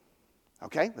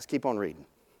 Okay, let's keep on reading.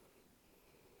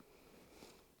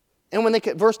 And when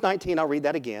verse 19, I'll read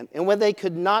that again. And when they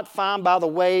could not find by the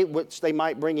way which they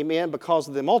might bring him in because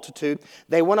of the multitude,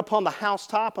 they went upon the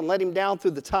housetop and let him down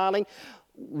through the tiling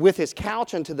with his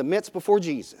couch into the midst before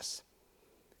Jesus.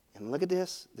 And look at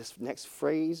this. This next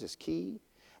phrase is key.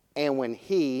 And when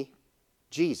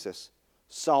Jesus,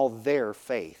 saw their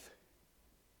faith.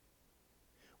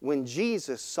 When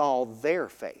Jesus saw their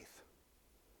faith,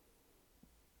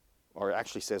 or it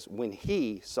actually says when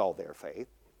he saw their faith,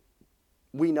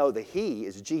 we know the he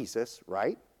is Jesus,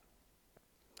 right?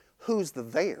 Who's the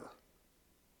there?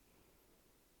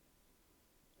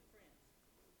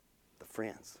 The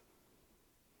friends.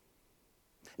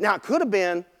 Now, it could have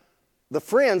been the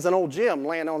friends and old Jim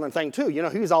laying on the thing too. You know,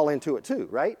 he was all into it too,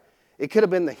 right? It could have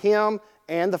been him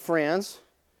and the friends.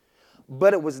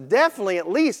 But it was definitely at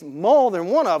least more than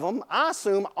one of them, I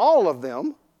assume all of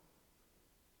them,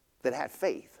 that had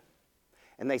faith.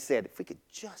 And they said, if we could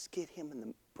just get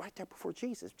him right there before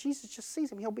Jesus. If Jesus just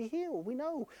sees him, he'll be healed. We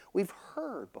know. We've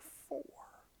heard before.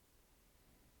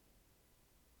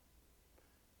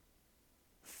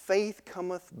 Faith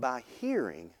cometh by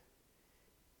hearing,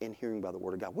 and hearing by the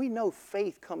word of God. We know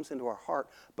faith comes into our heart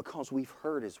because we've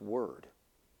heard his word.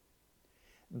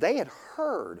 They had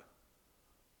heard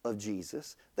of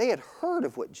Jesus. They had heard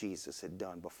of what Jesus had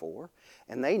done before,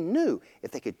 and they knew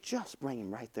if they could just bring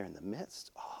him right there in the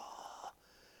midst,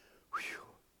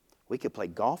 we could play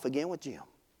golf again with Jim.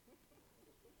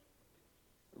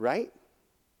 Right?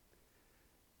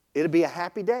 It'd be a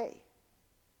happy day.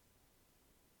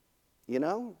 You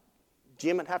know,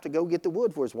 Jim would have to go get the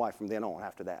wood for his wife from then on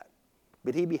after that.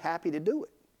 But he'd be happy to do it.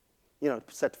 You know,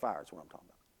 set the fire is what I'm talking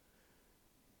about.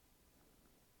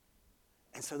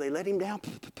 And so they let him down,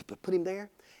 put him there.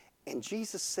 And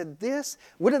Jesus said this.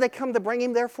 What did they come to bring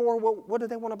him there for? What did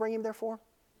they want to bring him there for?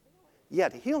 Yeah,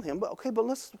 to heal him. But okay, but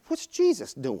what's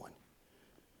Jesus doing?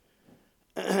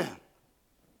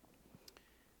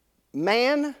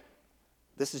 Man,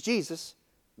 this is Jesus,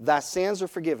 thy sins are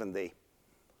forgiven thee.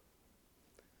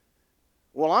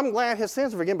 Well, I'm glad his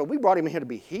sins are forgiven, but we brought him here to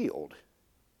be healed.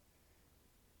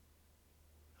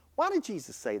 Why did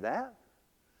Jesus say that?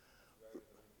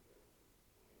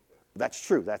 That's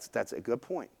true. That's a good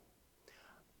point.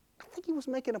 I think he was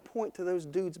making a point to those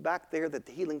dudes back there that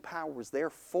the healing power was there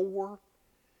for,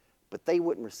 but they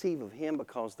wouldn't receive of him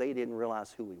because they didn't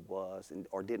realize who he was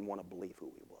or didn't want to believe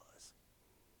who he was.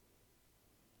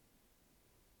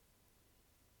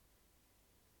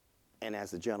 And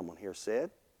as the gentleman here said,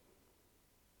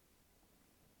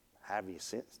 have your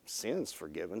sins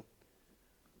forgiven.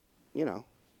 You know,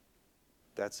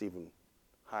 that's even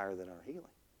higher than our healing.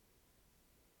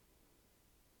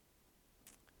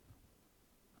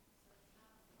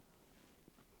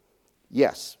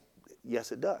 Yes,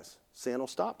 it does. Sin will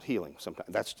stop healing sometimes.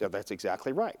 That's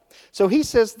exactly right. So he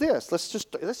says this. Let's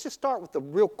just start with the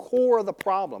real core of the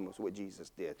problem is what Jesus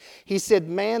did. He said,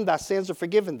 man, thy sins are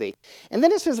forgiven thee. And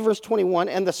then it says in verse 21,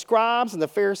 and the scribes and the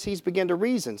Pharisees began to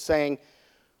reason, saying,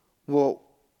 well,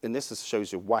 and this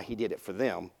shows you why he did it for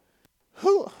them.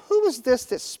 Who is this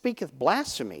that speaketh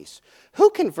blasphemies? Who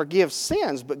can forgive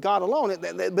sins but God alone?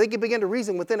 They begin to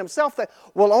reason within himself that,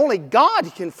 well, only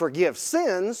God can forgive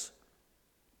sins.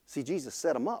 See, Jesus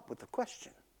set them up with the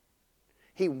question.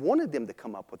 He wanted them to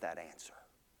come up with that answer.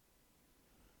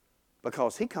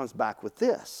 Because he comes back with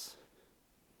this.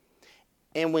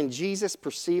 And when Jesus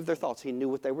perceived their thoughts, he knew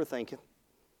what they were thinking.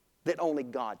 That only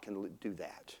God can do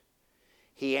that.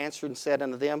 He answered and said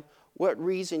unto them, what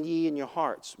reason ye in your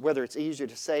hearts? Whether it's easier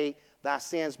to say, thy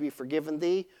sins be forgiven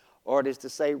thee, or it is to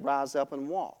say, rise up and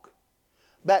walk.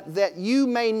 But that you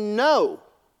may know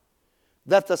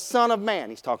that the Son of Man,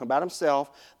 he's talking about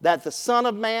himself, that the Son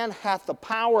of Man hath the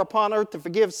power upon earth to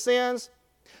forgive sins,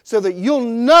 so that you'll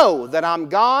know that I'm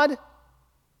God.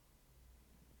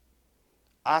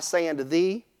 I say unto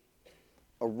thee,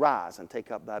 arise and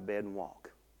take up thy bed and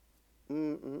walk.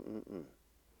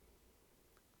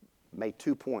 Made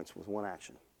 2 points with one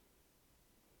action.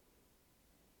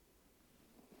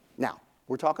 Now,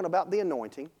 we're talking about the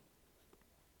anointing.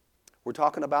 We're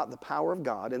talking about the power of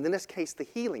God, and in this case, the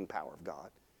healing power of God.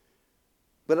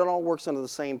 But it all works under the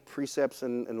same precepts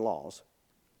and laws.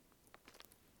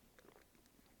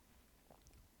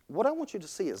 What I want you to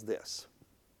see is this.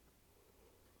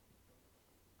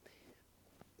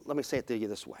 Let me say it to you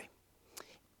this way.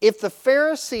 If the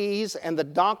Pharisees and the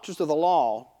doctors of the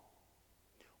law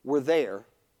were there,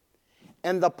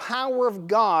 and the power of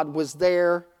God was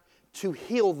there to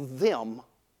heal them,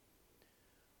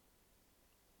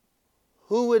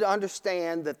 who would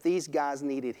understand that these guys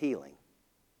needed healing?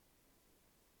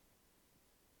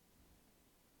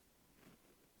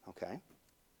 Okay.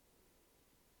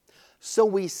 So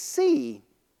we see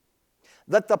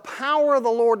that the power of the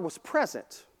Lord was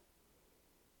present.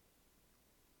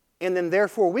 And then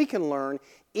therefore we can learn,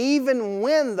 even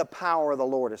when the power of the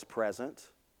Lord is present,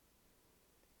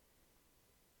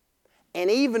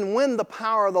 and even when the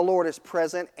power of the Lord is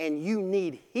present and you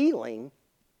need healing,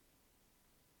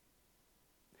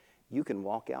 you can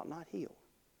walk out not healed.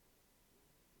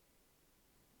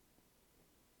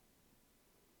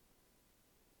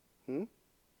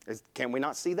 Can we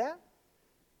not see that?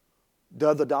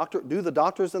 Do the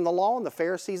doctors in the law and the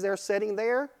Pharisees there sitting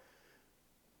there?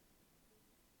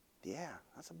 Yeah,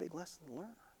 that's a big lesson to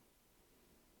learn.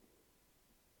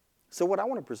 So what I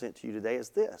want to present to you today is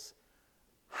this.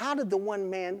 How did the one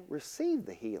man receive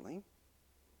the healing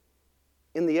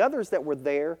and the others that were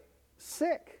there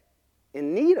sick,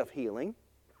 in need of healing,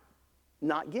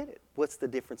 not get it? What's the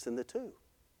difference in the two?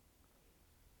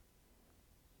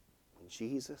 When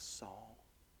Jesus saw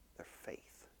their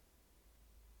faith.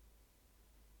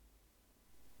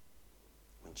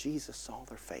 When Jesus saw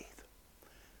their faith.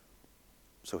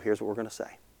 So here's what we're going to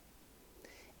say.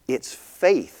 It's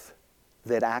faith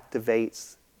that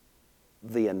activates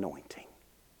the anointing.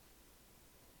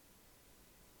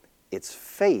 It's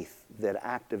faith that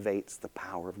activates the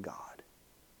power of God.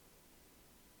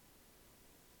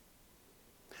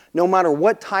 No matter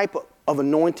what type of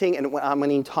anointing, and I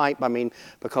mean type,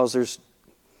 because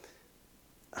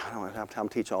I don't have time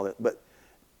to teach all that, but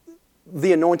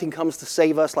the anointing comes to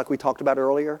save us like we talked about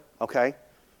earlier, okay?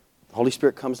 The Holy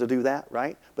Spirit comes to do that,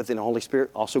 right? But then the Holy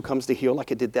Spirit also comes to heal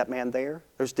like it did that man there.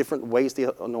 There's different ways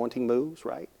the anointing moves,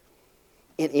 right?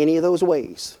 In any of those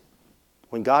ways,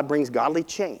 when God brings godly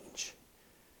change,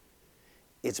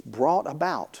 it's brought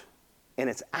about and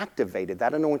it's activated,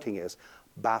 that anointing is,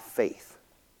 by faith,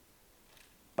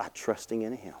 by trusting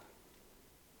in Him,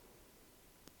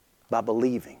 by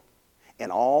believing.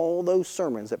 And all those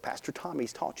sermons that Pastor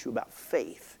Tommy's taught you about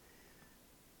faith,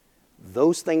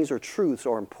 those things are truths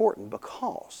are important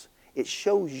because it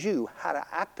shows you how to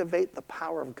activate the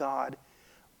power of God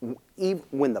even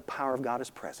when the power of God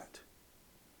is present.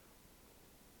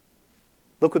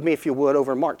 Look with me, if you would,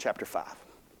 over in Mark chapter 5.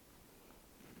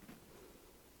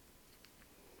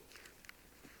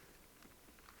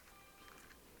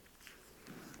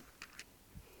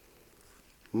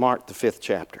 Mark, the 5th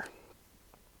chapter.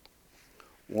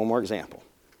 One more example.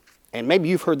 And maybe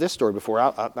you've heard this story before.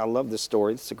 I love this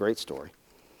story. It's a great story.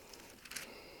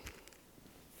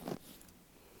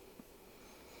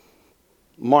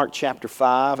 Mark chapter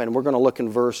 5, and we're going to look in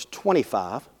verse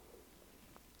 25.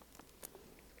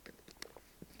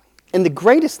 And the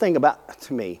greatest thing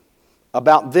to me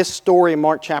about this story in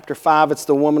Mark chapter 5, it's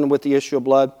the woman with the issue of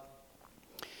blood.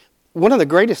 One of the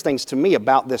greatest things to me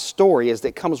about this story is that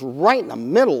it comes right in the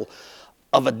middle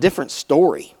of a different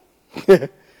story.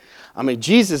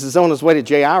 Jesus is on his way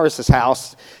to Jairus'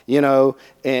 house, and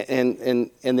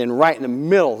then right in the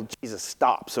middle, Jesus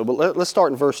stops. So let's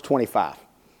start in verse 25.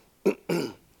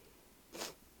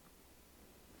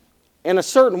 And a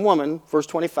certain woman, verse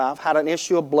 25, had an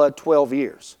issue of blood 12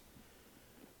 years.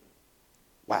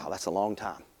 Wow, that's a long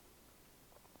time.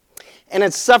 And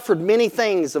had suffered many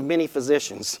things of many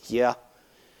physicians. Yeah.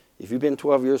 If you've been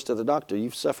 12 years to the doctor,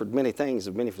 you've suffered many things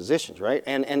of many physicians, right?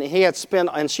 And she had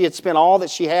spent all that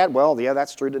she had. Well, yeah,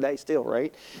 that's true today still,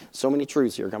 right? So many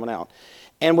truths here coming out.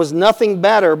 And was nothing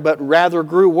better, but rather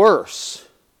grew worse.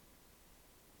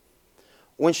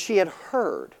 When she had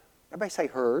heard, everybody say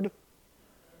heard.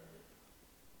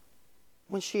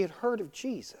 When she had heard of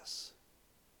Jesus,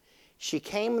 she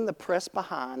came in the press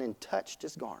behind and touched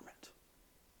his garment.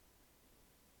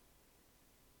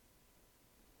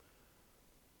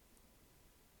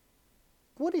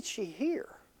 What did she hear?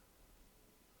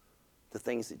 The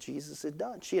things that Jesus had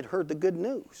done. She had heard the good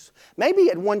news.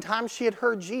 Maybe at one time she had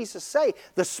heard Jesus say,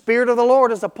 "The Spirit of the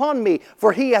Lord is upon me,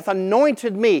 for He hath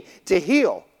anointed me to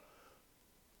heal."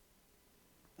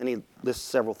 And He lists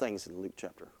several things in Luke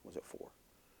chapter, 4?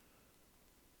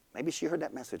 Maybe she heard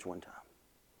that message one time.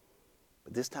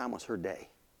 But this time was her day.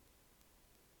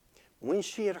 When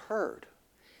she had heard,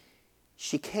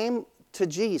 she came to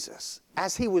Jesus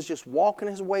as he was just walking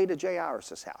his way to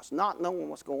Jairus' house, not knowing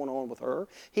what's going on with her.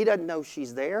 He doesn't know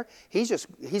she's there. He's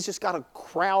just got a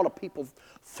crowd of people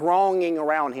thronging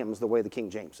around him, is the way the King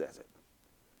James says it.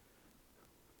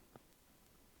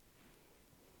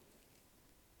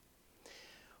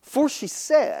 For she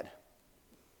said,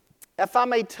 "If I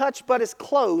may touch but his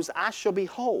clothes, I shall be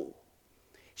whole."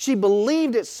 She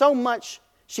believed it so much,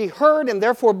 she heard and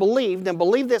therefore believed, and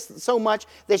believed this so much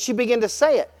that she began to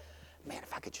say it. Man,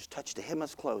 if I could just touch the hem of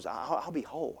his clothes, I'll be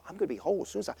whole. I'm going to be whole as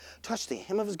soon as I touch the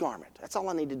hem of his garment. That's all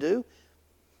I need to do.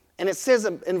 And it says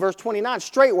in verse 29,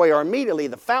 straightway or immediately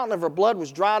the fountain of her blood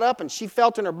was dried up, and she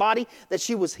felt in her body that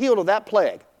she was healed of that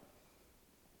plague.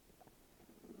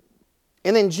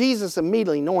 And then Jesus,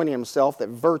 immediately knowing himself that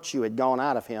virtue had gone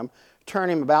out of him,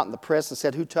 turned him about in the press and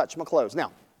said, "Who touched my clothes?"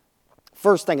 Now,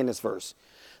 first thing in this verse,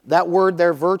 that word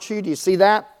there, virtue, do you see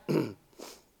that?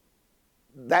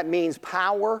 That means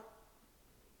power,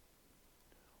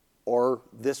 or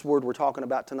this word we're talking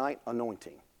about tonight,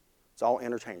 anointing. It's all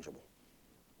interchangeable.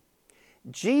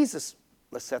 Jesus,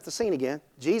 let's set the scene again.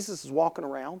 Jesus is walking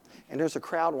around, and there's a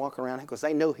crowd walking around because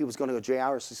they know he was going to go to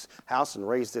Jairus' house and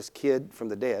raise this kid from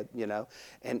the dead,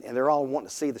 and they're all wanting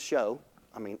to see the show.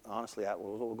 Honestly, that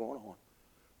was what was going on,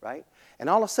 right? And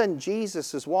all of a sudden,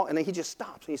 Jesus is walking, and he just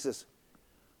stops, and he says,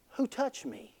 "Who touched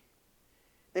me?"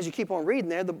 As you keep on reading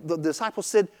there, the disciples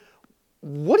said,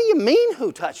 "What do you mean,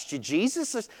 who touched you,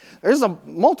 Jesus? There's a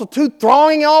multitude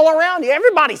thronging all around you.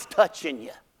 Everybody's touching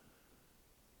you."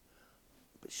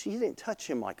 But she didn't touch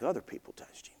him like other people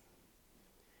touched him.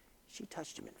 She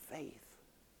touched him in faith.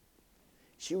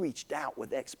 She reached out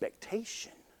with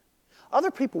expectation.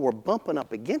 Other people were bumping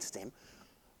up against him,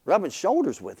 rubbing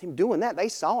shoulders with him, doing that. They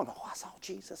saw him. "Oh, I saw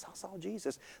Jesus. I saw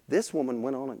Jesus." This woman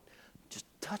went on and just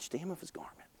touched the hem of his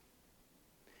garment.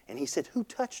 And he said, who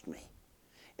touched me?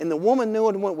 And the woman knew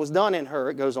what was done in her,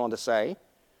 it goes on to say.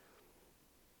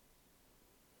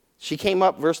 She came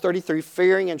up, verse 33,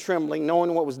 fearing and trembling,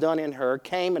 knowing what was done in her,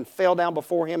 came and fell down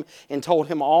before him and told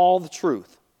him all the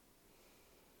truth.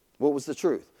 What was the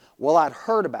truth? Well, I'd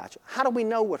heard about you. How do we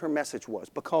know what her message was?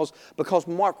 Because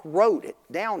Mark wrote it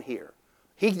down here.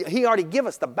 He already gave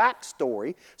us the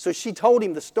backstory, so she told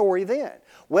him the story then.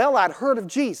 Well, I'd heard of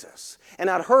Jesus, and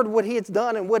I'd heard what he had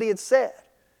done and what he had said.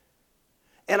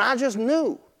 And I just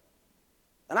knew,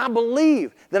 and I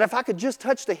believed that if I could just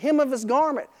touch the hem of his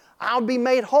garment, I would be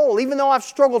made whole. Even though I've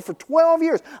struggled for 12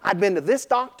 years. I'd been to this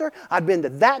doctor. I'd been to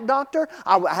that doctor.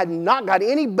 I had not got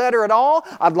any better at all.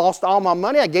 I'd lost all my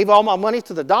money. I gave all my money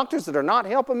to the doctors that are not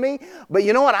helping me. But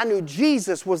you know what? I knew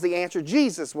Jesus was the answer.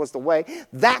 Jesus was the way.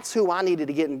 That's who I needed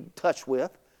to get in touch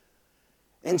with.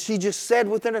 And she just said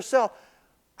within herself,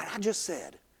 and I just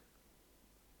said,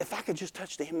 if I could just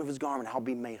touch the hem of his garment, I'll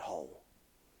be made whole.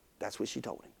 That's what she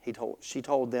told him. She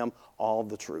told them all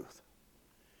the truth.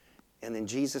 And then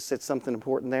Jesus said something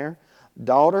important there.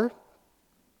 Daughter,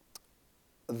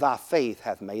 thy faith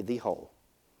hath made thee whole.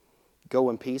 Go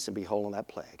in peace and be whole in that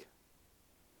plague.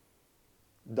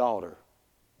 Daughter,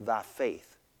 thy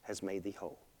faith has made thee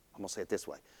whole. I'm going to say it this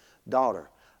way. Daughter,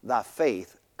 thy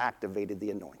faith activated the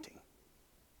anointing.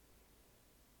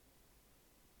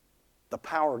 The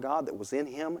power of God that was in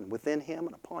him and within him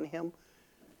and upon him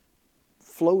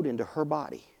flowed into her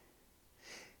body.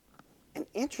 An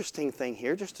interesting thing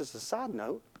here, just as a side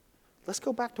note, let's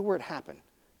go back to where it happened.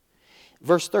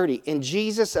 Verse 30, and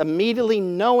Jesus, immediately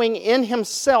knowing in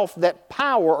himself that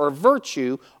power or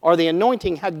virtue or the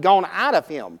anointing had gone out of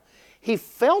him, he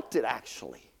felt it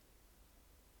actually.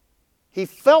 He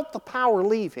felt the power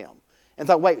leave him and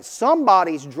thought, wait,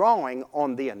 somebody's drawing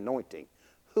on the anointing.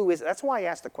 Who is it? That's why he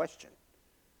asked the question.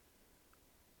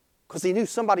 Because he knew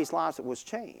somebody's life that was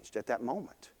changed at that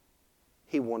moment.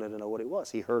 He wanted to know what it was.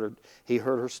 He heard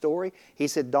her story. He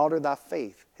said, daughter, thy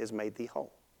faith has made thee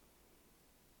whole.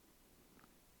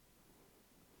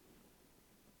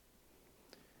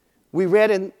 We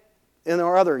read in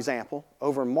our other example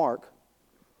over in Mark,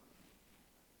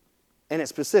 and it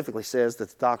specifically says that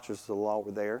the doctors of the law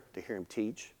were there to hear him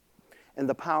teach. And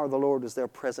the power of the Lord was there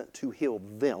present to heal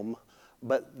them,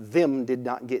 but them did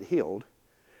not get healed.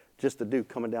 Just the dude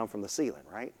coming down from the ceiling,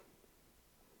 right?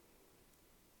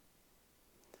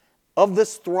 Of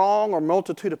this throng or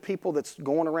multitude of people that's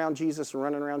going around Jesus and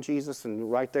running around Jesus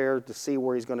and right there to see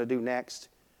where he's going to do next,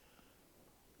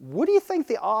 what do you think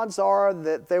the odds are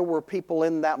that there were people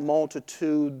in that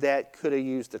multitude that could have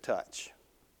used a touch?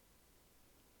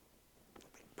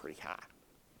 Pretty high.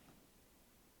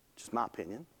 Just my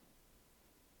opinion.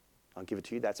 I'll give it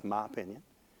to you. That's my opinion.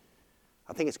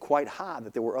 I think it's quite high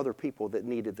that there were other people that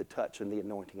needed the touch and the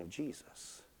anointing of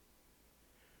Jesus.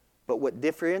 But what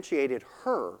differentiated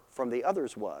her from the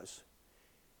others was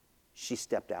she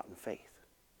stepped out in faith.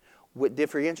 What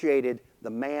differentiated the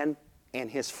man and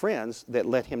his friends that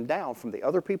let him down from the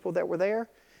other people that were there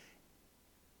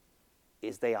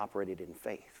is they operated in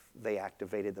faith. They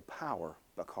activated the power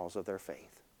because of their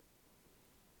faith.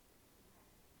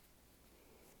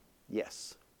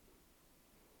 Yes.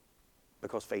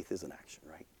 Because faith is an action,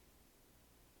 right?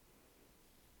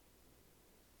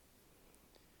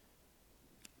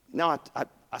 Now,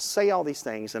 I say all these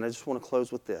things, and I just want to close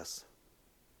with this.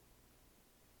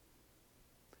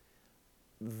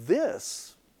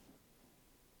 This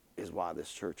is why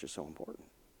this church is so important.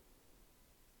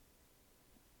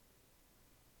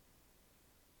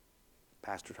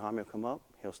 Pastor Tommy will come up.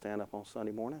 He'll stand up on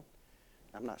Sunday morning.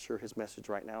 I'm not sure his message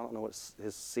right now. I don't know what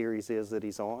his series is that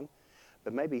he's on.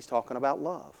 But maybe he's talking about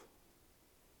love.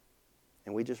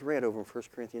 And we just read over in 1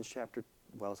 Corinthians chapter,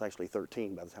 well, it's actually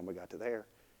 13 by the time we got to there.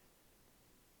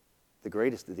 The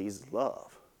greatest of these is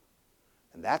love.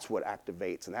 And that's what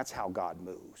activates, and that's how God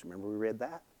moves. Remember we read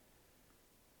that?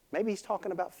 Maybe he's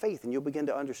talking about faith, and you'll begin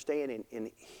to understand and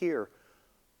hear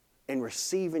and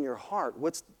receive in your heart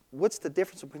what's the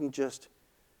difference between just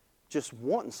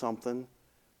wanting something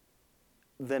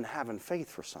than having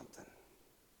faith for something.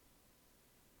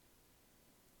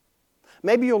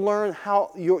 Maybe you'll learn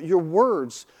how your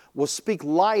words will speak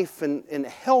life and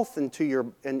health into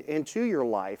your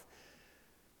life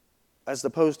as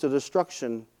opposed to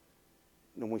destruction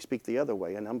when we speak the other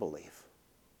way in unbelief.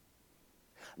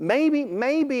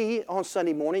 Maybe on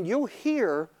Sunday morning you'll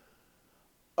hear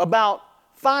about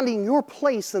finding your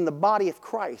place in the body of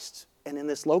Christ and in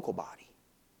this local body.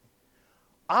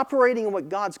 Operating in what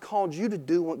God's called you to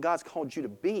do, what God's called you to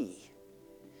be,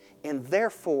 and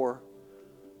therefore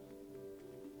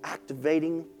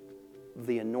activating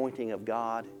the anointing of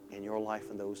God in your life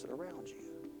and those that are around you.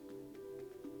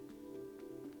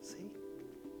 See?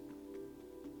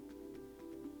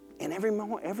 And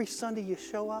every Sunday you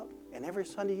show up and every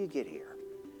Sunday you get here,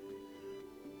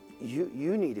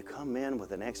 you need to come in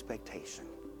with an expectation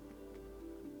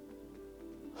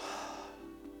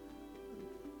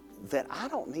that I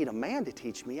don't need a man to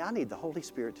teach me. I need the Holy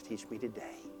Spirit to teach me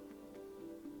today.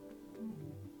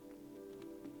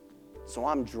 So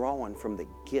I'm drawing from the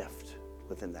gift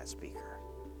within that speaker.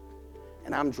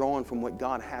 And I'm drawing from what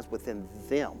God has within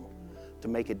them to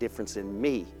make a difference in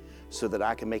me so that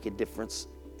I can make a difference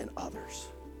in others.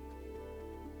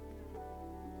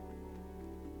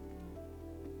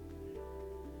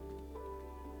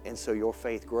 And so your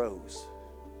faith grows.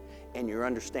 And your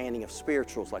understanding of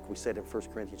spirituals, like we said in 1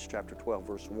 Corinthians chapter 12,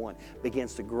 verse 1,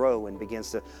 begins to grow and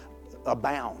begins to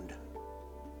abound.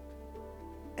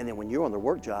 And then when you're on the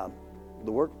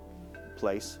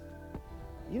workplace,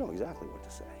 you know exactly what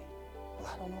to say.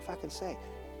 Well, I don't know if I can say.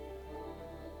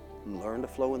 Learn to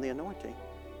flow in the anointing.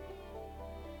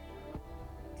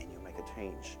 And you'll make a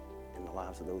change in the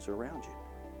lives of those who are around you.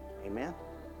 Amen?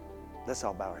 Let's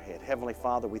all bow our head. Heavenly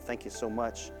Father, we thank you so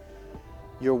much.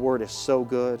 Your word is so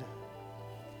good.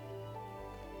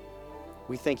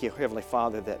 We thank you, Heavenly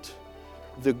Father, that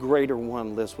the greater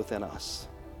one lives within us.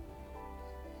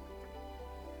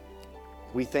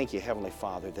 We thank you, Heavenly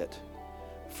Father, that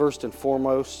first and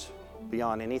foremost,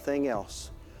 beyond anything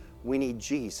else, we need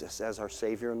Jesus as our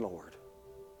Savior and Lord.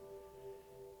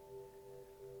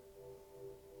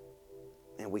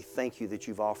 And we thank you that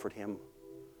you've offered him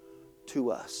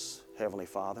to us, Heavenly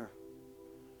Father.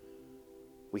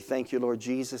 We thank you, Lord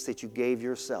Jesus, that you gave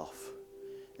yourself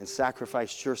and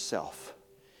sacrificed yourself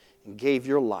and gave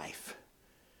your life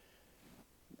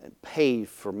and paid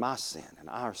for my sin and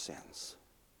our sins.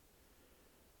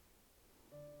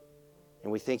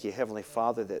 And we thank you, Heavenly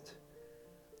Father,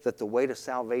 that the way to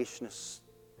salvation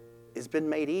has been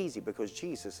made easy because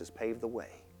Jesus has paved the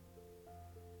way.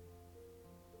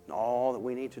 And all that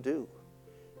we need to do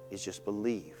is just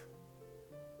believe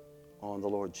on the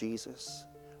Lord Jesus.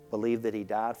 Believe that he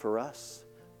died for us,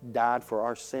 died for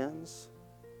our sins,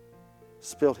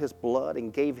 spilled his blood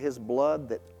and gave his blood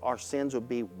that our sins would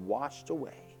be washed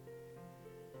away.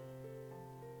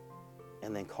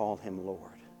 And then call him Lord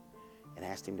and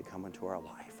asked him to come into our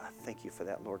life. I thank you for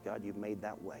that, Lord God. You've made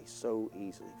that way so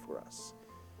easily for us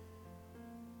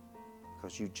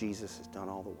because you, Jesus, has done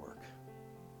all the work.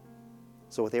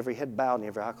 So with every head bowed and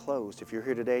every eye closed, if you're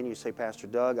here today and you say, Pastor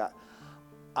Doug,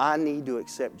 I need to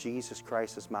accept Jesus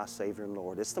Christ as my Savior and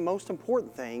Lord. It's the most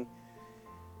important thing,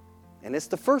 and it's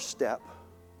the first step,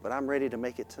 but I'm ready to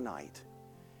make it tonight.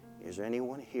 Is there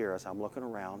anyone here as I'm looking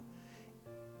around?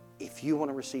 If you want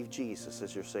to receive Jesus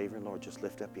as your Savior and Lord, just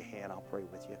lift up your hand. I'll pray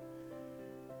with you.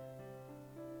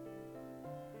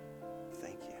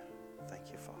 Thank you.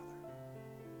 Thank you, Father.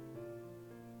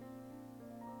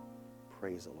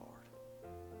 Praise the Lord.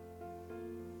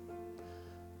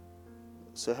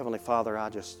 So, Heavenly Father, I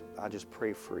just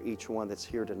pray for each one that's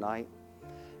here tonight.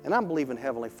 And I'm believing,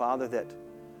 Heavenly Father, that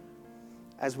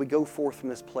as we go forth from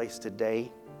this place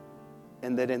today,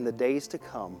 and that in the days to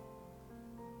come,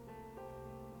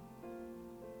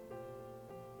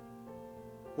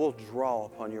 we'll draw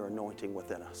upon your anointing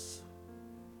within us.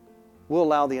 We'll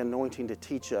allow the anointing to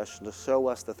teach us and to show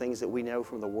us the things that we know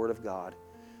from the Word of God,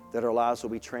 that our lives will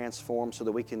be transformed so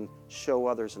that we can show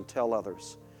others and tell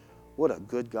others what a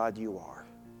good God you are.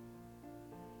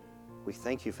 We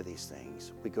thank you for these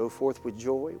things. We go forth with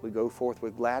joy, we go forth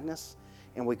with gladness,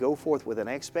 and we go forth with an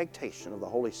expectation of the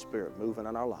Holy Spirit moving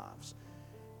in our lives.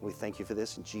 We thank you for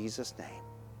this in Jesus' name.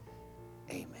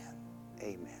 Amen.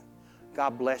 Amen.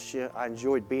 God bless you. I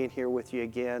enjoyed being here with you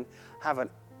again. Have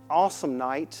an awesome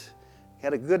night.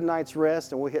 Had a good night's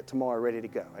rest, and we'll hit tomorrow ready to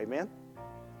go. Amen?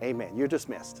 Amen. You're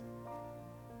dismissed.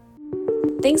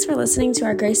 Thanks for listening to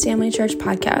our Grace Family Church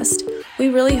podcast. We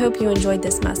really hope you enjoyed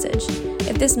this message.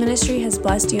 If this ministry has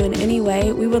blessed you in any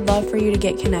way, we would love for you to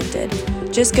get connected.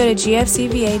 Just go to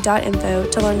gfcva.info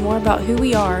to learn more about who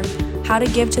we are, how to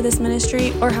give to this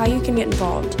ministry, or how you can get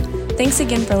involved. Thanks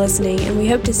again for listening, and we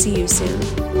hope to see you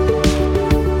soon.